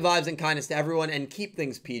positive vibes and kindness to everyone and keep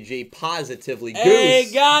things PG positively. Goose.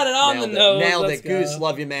 Hey, got it on Nailed the nose. Nailed Let's it. Goose, go.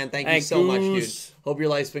 love you, man. Thank you so much, dude. Hope your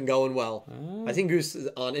life's been going well. I think Goose is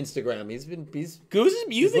on Instagram. He's Goose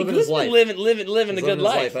is living the good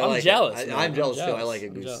life. I'm jealous. I'm jealous too. I like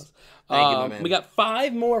it, Goose. Thank you, my man. We got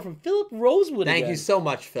 5 more from Philip Rosewood. Thank you so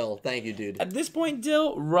much, Phil. Thank you, dude. At this point,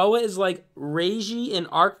 Dill, Roa is like Reiji in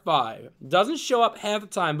Arc 5. Doesn't show up half the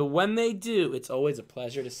time, but when they do, it's always a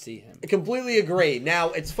pleasure to see him. I completely agree. Now,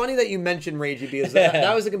 it's funny that you mentioned Reiji because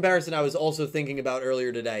that was a comparison I was also thinking about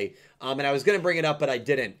earlier today. And I was going to bring it up, but I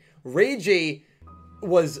didn't. Reiji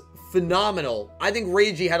was phenomenal. I think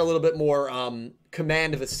Reiji had a little bit more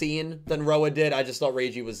command of a scene than Roa did. I just thought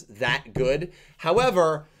Reiji was that good.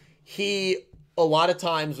 However, he a lot of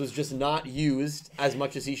times was just not used as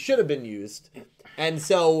much as he should have been used. And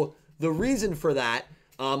so the reason for that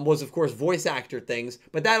was, of course, voice actor things,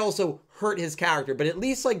 but that also hurt his character. But at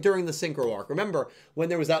least during the Synchro arc, remember when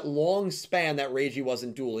there was that long span that Reiji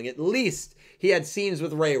wasn't dueling, at least he had scenes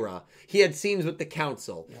with Reira. He had scenes with the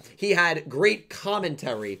Council. Yeah. He had great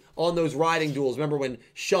commentary on those riding duels. Remember when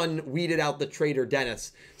Shun weeded out the traitor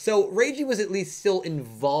Dennis? So Reiji was at least still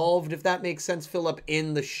involved, if that makes sense, Philip,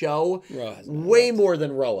 in the show. Way more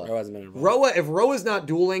than Roa. If Roa's not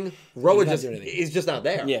dueling, Roa is just not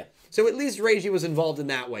there. Yeah. So at least Reiji was involved in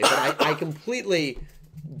that way. But I completely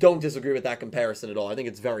don't disagree with that comparison at all. I think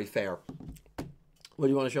it's very fair. What do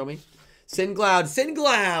you want to show me?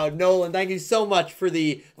 SinCloud, Nolan, thank you so much for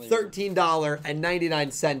the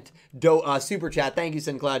 $13.99 super chat. Thank you,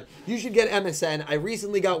 SinCloud. You should get MSN. I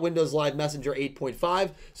recently got Windows Live Messenger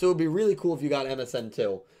 8.5, so it would be really cool if you got MSN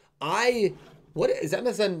too. What is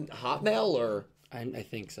MSN Hotmail or? I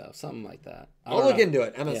think so, something like that. I'll look into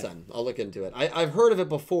it. MSN. Yeah. I'll look into it. I've heard of it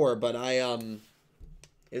before, but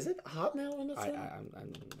is it Hotmail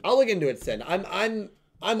MSN? I'll look into it, Sin.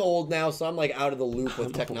 I'm old now, so I'm out of the loop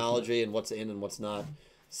with technology and what's in and what's not.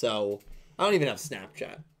 So I don't even have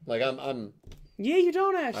Snapchat. Yeah, you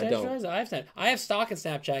don't actually. I don't. I have stock in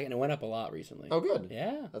Snapchat, and it went up a lot recently. Oh, good.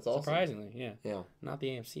 Yeah, that's awesome. Surprisingly, yeah. Yeah. Not the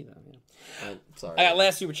AMC though. Yeah. Sorry. I got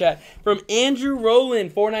last super chat from Andrew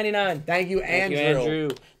Rowland, $4.99. Thank you, Andrew.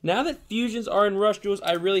 Now that fusions are in Rush Duels,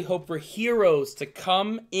 I really hope for Heroes to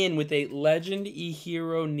come in with a Legend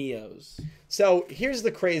E-Hero Neos. So here's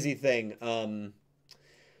the crazy thing.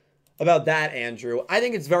 About that, Andrew, I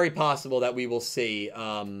think it's very possible that we will see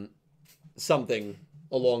something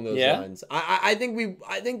along those lines. I think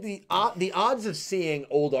the odds of seeing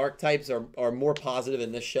old archetypes are more positive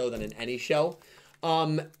in this show than in any show.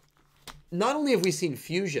 Not only have we seen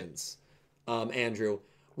fusions, Andrew,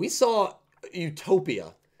 we saw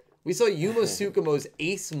Utopia. We saw Yuma Tsukumo's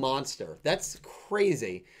Ace Monster. That's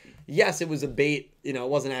crazy. yes, it was a bait. You know, it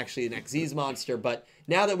wasn't actually an Xyz monster, but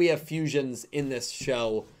now that we have fusions in this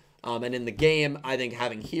show and in the game, I think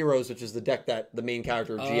having Heroes, which is the deck that the main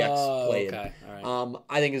character GX played, okay. All right.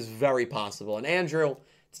 I think is very possible. And Andrew,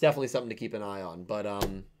 it's definitely something to keep an eye on. But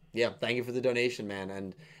yeah, thank you for the donation, man.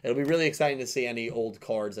 And it'll be really exciting to see any old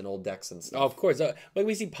cards and old decks and stuff. Oh, of course. Like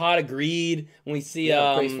we see Pot of Greed, when we see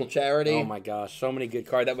Graceful Charity. Oh my gosh, so many good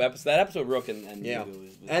cards. That episode Rook and yeah.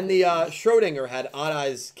 was and the Schrodinger had Odd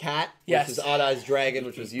Eyes Cat, yes. which is Odd Eyes Dragon,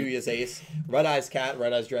 which was Yuya's ace. Red Eyes Cat,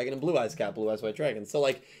 Red Eyes Dragon, and Blue Eyes Cat, Blue Eyes White Dragon. So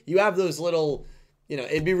like you have those little, you know,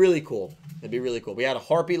 it'd be really cool. It'd be really cool. We had a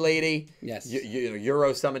Harpy Lady. Yes.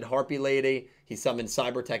 Euro summoned Harpy Lady. He summoned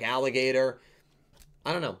Cybertech Alligator.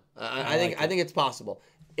 I don't know. I think it's possible.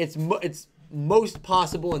 It's most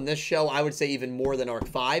possible in this show, I would say even more than Arc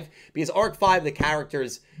 5. Because Arc 5, the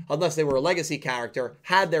characters, unless they were a legacy character,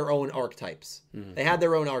 had their own archetypes. Mm-hmm. They had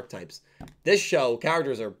their own archetypes. This show,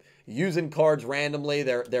 characters are using cards randomly.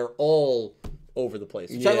 They're all over the place,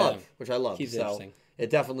 which I love. Keeps so it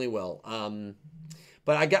definitely will.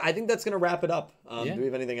 But I think that's going to wrap it up. Do we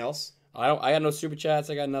have anything else? I got no super chats.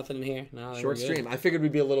 I got nothing in here. No, short stream. I figured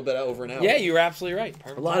we'd be a little bit over an hour. Yeah, you were absolutely right.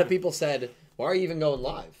 Perfect a lot of people said, "Why are you even going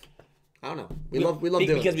live?" I don't know. We love doing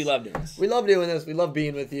this. Because we love doing this. We love doing this. We love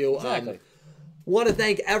being with you. Exactly. Want to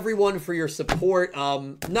thank everyone for your support.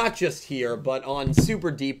 Not just here, but on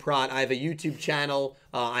Super Deep Prot. I have a YouTube channel.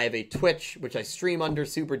 I have a Twitch, which I stream under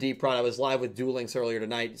Super Deep Prot. I was live with Duel Links earlier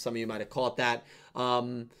tonight. Some of you might have caught that.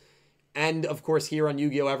 And, of course, here on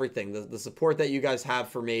Yu-Gi-Oh! Everything. The support that you guys have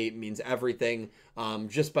for me means everything.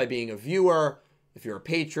 Just by being a viewer, if you're a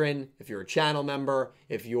patron, if you're a channel member,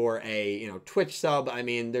 if you're a Twitch sub. I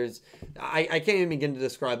mean, I can't even begin to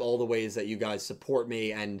describe all the ways that you guys support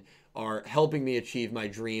me and are helping me achieve my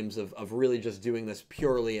dreams of really just doing this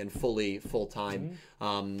purely and full-time.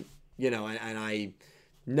 Mm-hmm. And I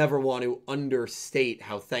never want to understate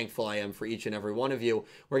how thankful I am for each and every one of you.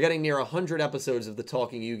 We're getting near 100 episodes of the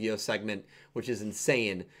Talking Yu-Gi-Oh! Segment, which is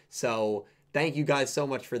insane. So thank you guys so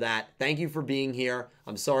much for that. Thank you for being here.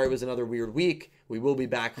 I'm sorry it was another weird week. We will be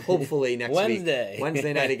back hopefully next Wednesday. week.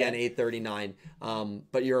 Wednesday night again, 8:39.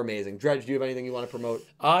 But you're amazing. Dredge, do you have anything you want to promote?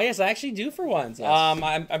 Yes, I actually do for once. Yes.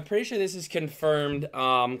 I'm pretty sure this is confirmed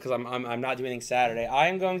because I'm not doing anything Saturday. I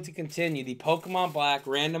am going to continue the Pokemon Black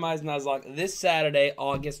randomized Nuzlocke this Saturday,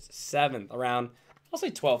 August 7th, around, I'll say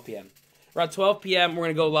 12 p.m. Around 12 p.m., we're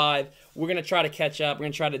going to go live. We're going to try to catch up. We're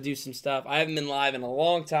going to try to do some stuff. I haven't been live in a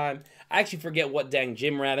long time. I actually forget what dang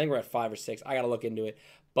gym we're at. I think we're at 5 or 6. I got to look into it.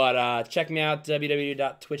 But check me out,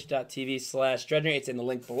 www.twitch.tv/Dredger. It's in the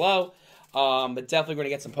link below. But definitely going to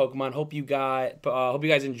get some Pokemon. Hope you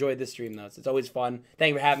guys enjoyed this stream, though. It's always fun.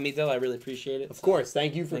 Thank you for having me, Dill. I really appreciate it. Of course.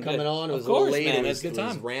 Thank you for coming on. It was a little late. Man. It was a good time. It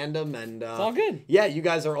was random. And, it's all good. Yeah, you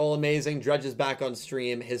guys are all amazing. Dredge is back on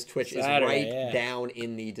stream. His Twitch is right down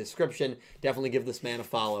in the description. Definitely give this man a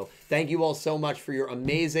follow. Thank you all so much for your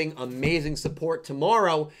amazing, amazing support.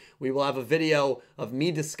 Tomorrow, we will have a video of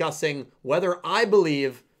me discussing whether I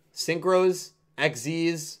believe synchros,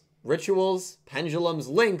 XZs, rituals, pendulums,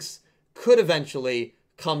 links could eventually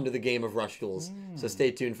come to the game of Rush Duels. So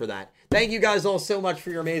stay tuned for that. Thank you guys all so much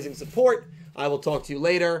for your amazing support. I will talk to you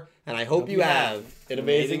later, and I hope you have an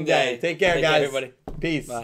amazing day. Take care, guys. Everybody. Peace. Bye.